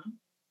him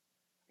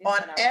on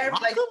every.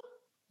 Like,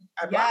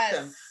 I blocked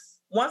him.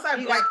 Once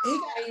he got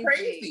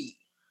crazy.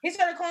 He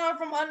started calling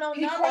from unknown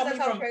numbers. He called me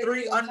from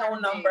 3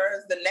 unknown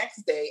numbers the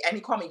next day, and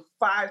he called me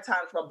 5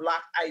 times from a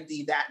blocked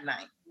ID that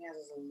night. Yeah, I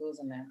was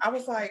losing that. I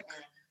was like,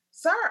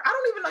 "Sir, I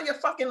don't even know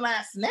your fucking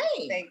last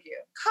name. Thank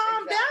you.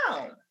 Calm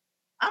down."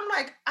 I'm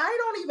like, "I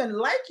don't even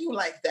like you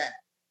like that."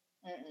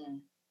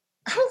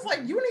 I was like,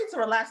 "You need to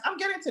relax. I'm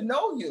getting to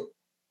know you.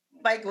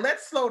 Like,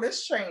 let's slow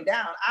this train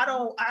down. I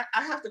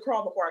have to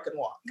crawl before I can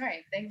walk."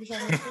 Right. Thank you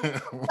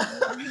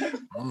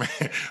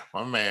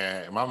for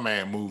my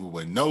man moving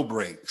with no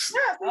brakes.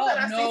 Yeah,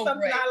 I see something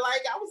break. I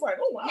like. I was like,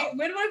 "Oh wow."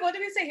 What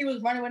did he say? He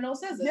was running with no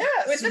scissors.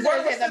 Yes, with scissors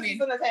in his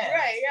hand.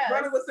 Right, yeah.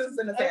 Running with scissors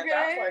in his hand.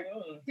 I was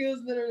like, He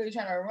was literally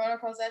trying to run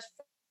across that.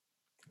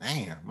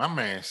 Damn, my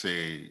man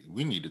said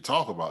we need to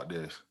talk about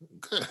this.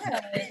 Good.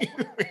 Yeah.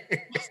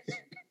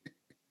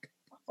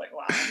 Like,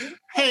 wow.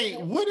 Hey,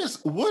 what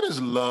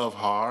is love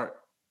hard?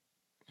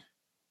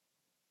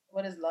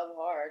 What is love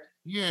hard?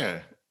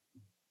 Yeah.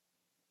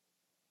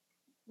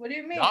 What do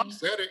you mean? Y'all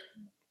said it.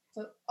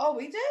 So,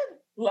 we did?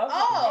 Love.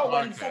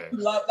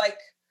 Love like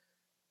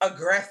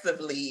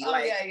aggressively,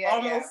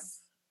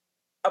 almost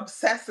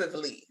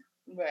obsessively.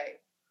 Right.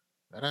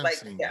 That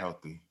doesn't seem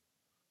healthy.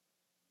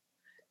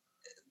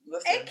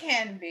 Listen, it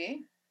can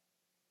be.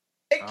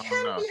 It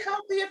can be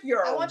healthy if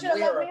you're aware of it. I want you to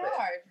love me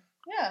hard.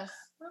 Yes.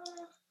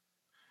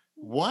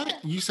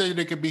 What? You say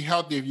it could be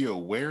healthy if you're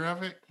aware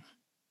of it?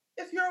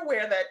 If you're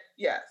aware that,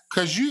 yes.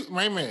 Because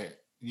wait a minute,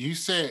 you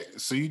said,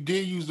 so you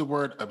did use the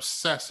word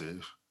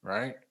obsessive,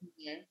 right?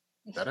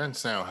 Mm-hmm. That doesn't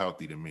sound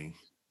healthy to me.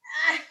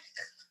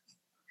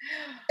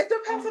 It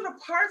depends on the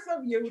parts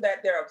of you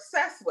that they're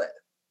obsessed with.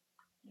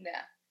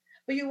 Yeah.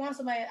 But you want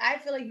somebody, I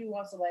feel like you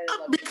want somebody to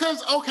love you.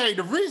 Because, okay,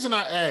 the reason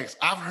I asked,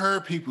 I've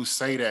heard people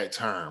say that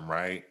term,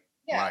 right?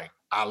 Yeah. Like,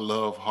 I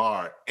love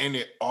hard. And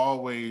it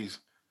always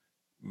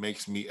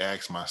makes me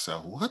ask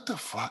myself, what the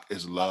fuck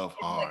is love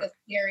hard? Like a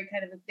scary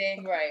kind of a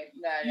thing, right?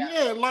 No.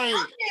 Yeah, like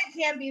it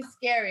can be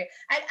scary.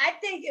 I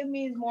think it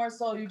means more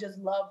so you just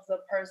love the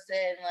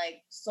person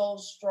like so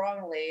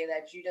strongly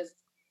that you just,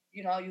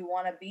 you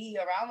want to be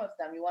around with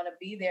them, you want to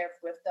be there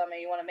with them,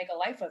 and you want to make a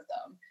life with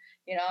them.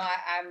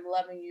 I'm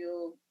loving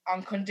you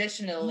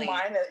unconditionally.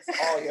 Minus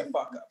all your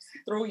fuck ups,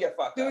 through your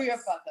fuck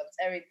ups,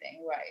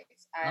 everything, right?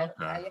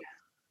 okay.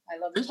 I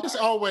love it just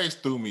always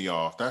threw me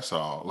off. That's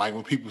all. Like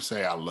when people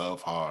say I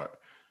love hard,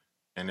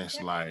 and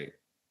it's like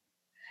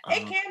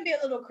it can be a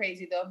little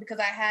crazy though, because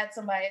I had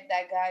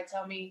that guy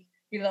tell me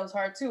he loves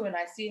hard too, and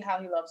I see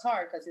how he loves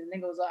hard because his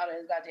nigga was out of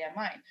his goddamn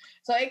mind.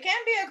 So it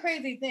can be a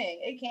crazy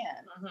thing. It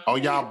can. Mm-hmm. Oh,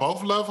 y'all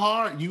both love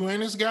hard? You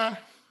and this guy?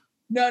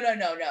 No.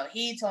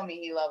 He told me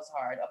he loves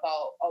hard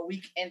about a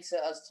week into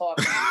us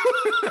talking.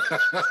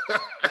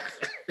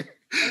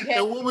 Okay.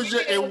 And what was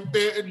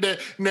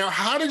now?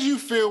 How did you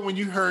feel when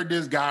you heard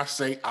this guy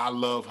say "I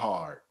love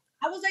hard"?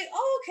 I was like,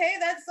 oh, okay,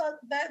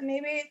 that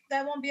maybe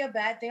that won't be a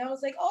bad thing. I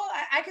was like, oh,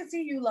 I can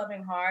see you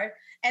loving hard.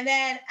 And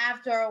then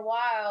after a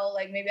while,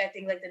 like maybe I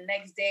think like the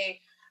next day,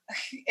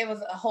 it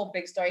was a whole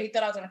big story. He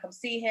thought I was gonna come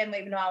see him,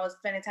 even though I was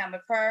spending time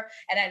with her,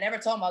 and I never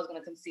told him I was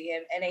gonna come see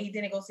him. And then he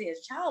didn't go see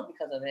his child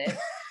because of it.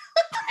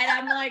 And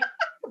I'm like,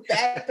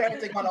 bad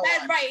parenting 101.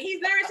 That's right. He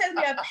literally sends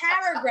me a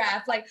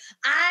paragraph like,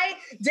 I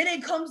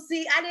didn't go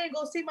see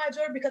my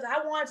daughter because I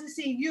wanted to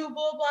see you,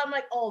 blah, blah. I'm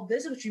like, oh,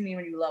 this is what you mean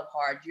when you love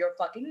hard. You're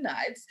fucking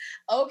nuts.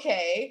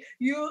 Okay.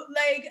 You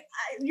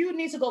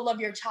need to go love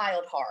your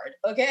child hard.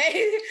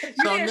 Okay.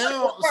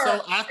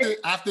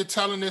 After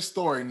telling this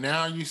story,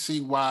 now you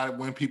see why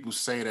when people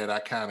say that, I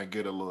kind of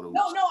get a little.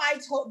 No, I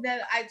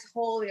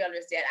totally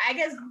understand. I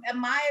guess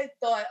my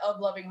thought of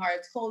loving hard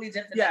is totally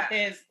different than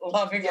his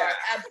loving hard.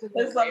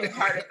 Absolutely. His loving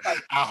hard is like,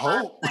 I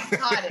hope.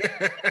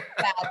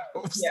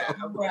 Yeah,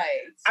 right.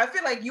 I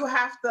feel like you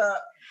have to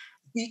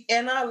be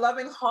in a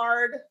loving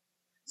hard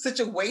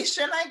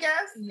situation, I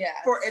guess. Yeah.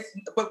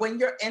 But when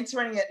you're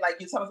entering it, like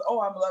you tell us,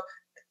 oh, I'm love.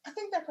 I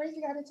think that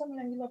crazy guy did tell me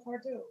that you love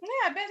hard too.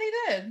 Yeah, I bet he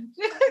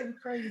did.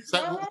 Crazy.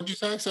 What did you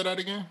say? Say that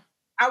again.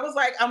 I was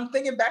like, I'm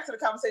thinking back to the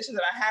conversation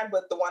that I had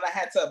with the one I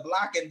had to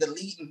block and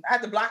delete. And I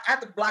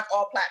had to block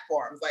all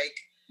platforms. Like,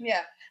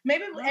 yeah,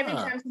 maybe every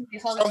time somebody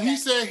calls. So he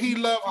said he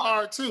loved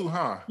hard too,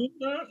 huh?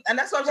 Mm-hmm. And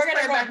that's what I'm just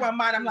playing back in my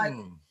mind. I'm like,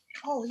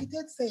 oh, he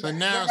did say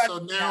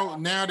that.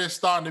 Now there's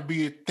starting to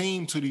be a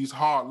theme to these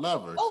hard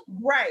lovers. Oh,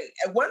 right.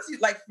 And once you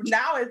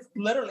now it's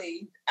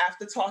literally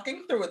after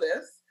talking through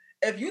this.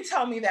 If you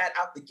tell me that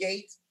out the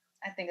gate,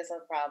 I think it's a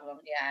problem.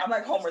 Yeah. I'm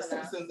like Homer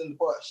Simpson's in the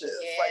bushes,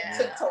 like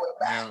tiptoeing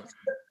back.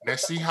 Now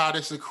see how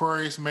this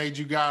Aquarius made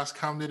you guys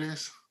come to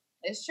this?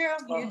 It's true.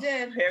 You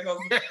did. Here goes.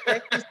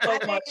 Thank you so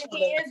much. He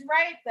is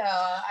right, though.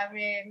 I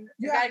mean,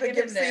 you have to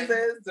give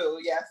Caesar his due.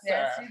 Yes, sir.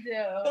 Yes, you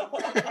do.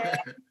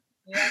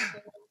 Yes,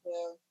 you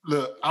do.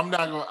 Look, I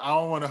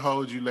don't want to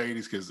hold you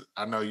ladies because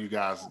I know you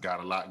guys got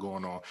a lot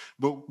going on.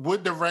 But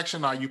what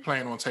direction are you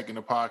planning on taking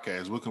the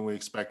podcast? What can we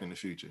expect in the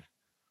future?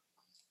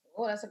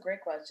 Oh, that's a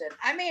great question.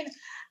 I mean,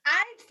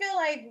 I feel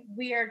like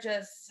we are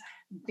just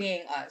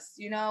being us.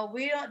 We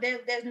don't.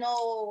 There's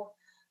no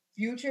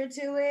future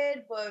to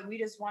it, but we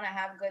just want to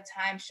have a good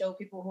time, show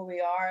people who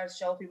we are,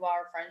 show people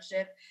our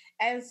friendship,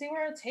 and see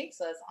where it takes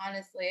us.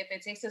 Honestly, if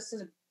it takes us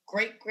to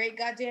great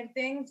goddamn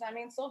things, I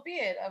mean, so be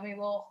it. I mean,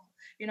 we'll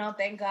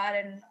thank God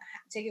and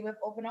take it with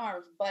open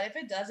arms. But if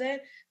it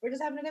doesn't, we're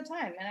just having a good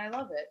time, and I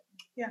love it.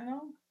 Yeah.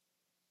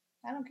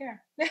 I don't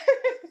care.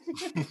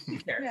 She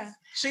cares. Yeah.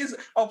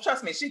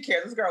 Trust me, she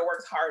cares. This girl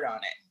works hard on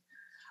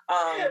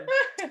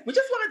it. We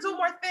just want to do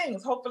more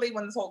things. Hopefully,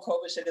 when this whole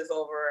COVID shit is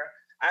over,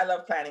 I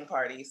love planning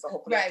parties. So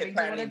hopefully, I can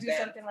plan an event. Do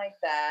something like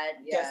that.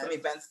 Get some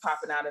events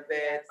popping out of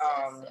it.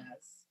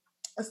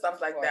 And stuff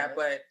like that.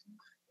 But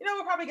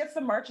we'll probably get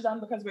some merch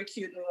done because we're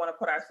cute and we want to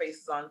put our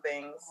faces on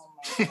things.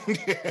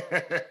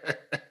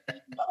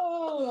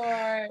 Oh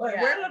Lord. But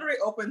we're literally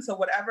open to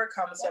whatever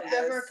comes from this.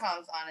 Whatever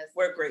comes, honestly.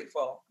 We're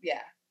grateful.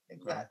 Yeah.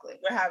 Exactly.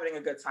 We're having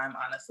a good time,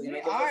 honestly.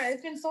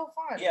 It's been so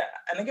fun. Yeah,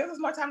 and it gives us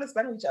more time to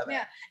spend with each other.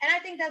 Yeah, and I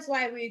think that's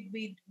why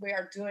we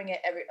are doing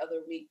it every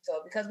other week,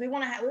 though, because we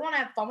want to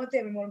have fun with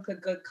it. We want to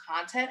put good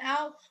content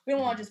out. We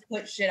don't want to just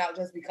put shit out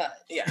just because.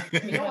 Yeah,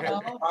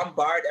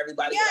 bombard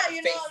everybody. Yeah, with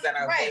our faces and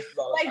our voices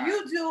all the time.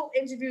 You do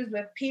interviews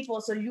with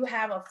people, so you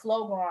have a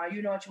flow going on.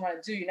 You know what you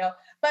want to do,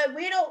 But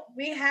we don't.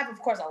 We have, of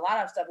course, a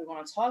lot of stuff we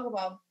want to talk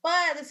about,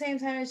 but at the same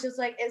time, it's just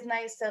it's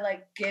nice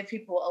to give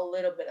people a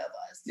little bit of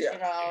us,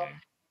 Yeah.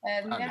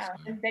 And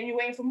and then you're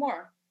waiting for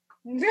more.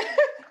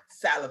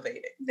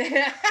 Salivating.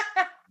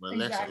 But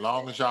listen, as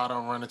long as y'all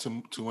don't run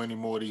into any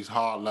more of these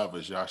hard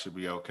lovers, y'all should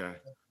be okay.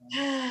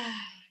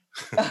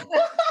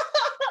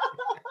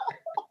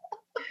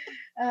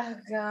 Oh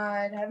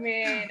God. I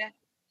mean,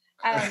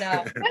 I don't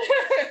know.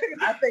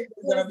 I think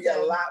there's gonna be a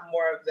lot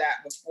more of that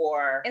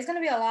before. It's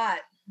gonna be a lot.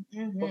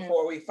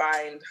 Before we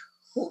find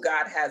who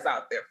God has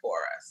out there for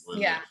us.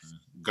 Well,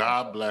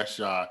 God bless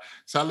y'all.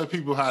 Tell the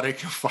people how they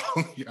can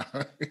follow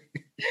y'all.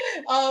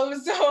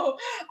 So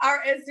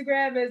our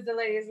Instagram is the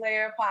Ladies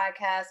Layer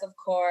Podcast, of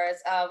course.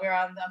 We're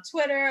on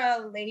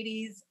Twitter,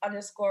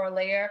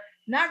 ladies_layer.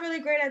 Not really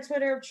great at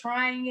Twitter,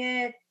 trying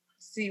it.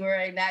 See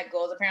where that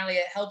goes. Apparently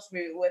it helps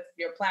me with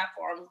your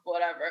platforms,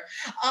 whatever.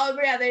 But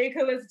yeah, there you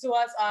can listen to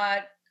us on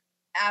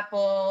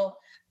Apple,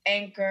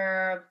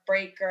 Anchor,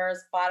 Breaker,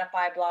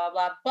 Spotify, blah,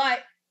 blah.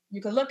 But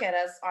you can look at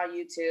us on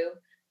YouTube,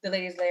 the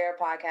Ladies Layer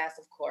Podcast,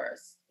 of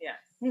course. Yes.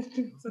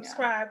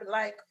 Subscribe,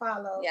 like,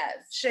 follow,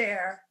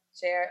 share,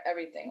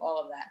 everything, all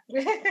of that.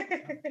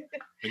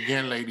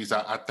 Again, ladies,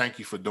 I thank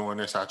you for doing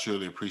this. I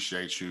truly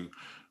appreciate you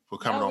for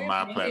coming on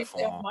my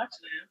platform. So much,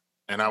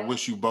 and I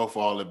wish you both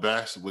all the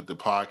best with the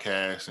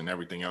podcast and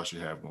everything else you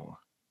have going.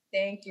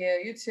 Thank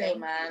you. You too,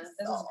 man.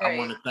 This is great. I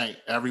want to thank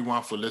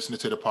everyone for listening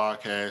to the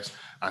podcast.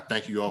 I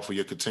thank you all for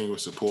your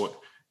continuous support.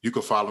 You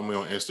can follow me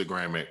on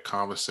Instagram at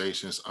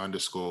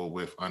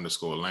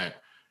conversations_with_Lamp.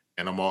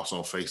 And I'm also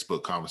on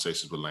Facebook,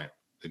 Conversations with Lamp.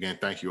 Again,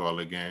 thank you all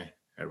again.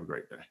 Have a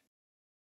great day.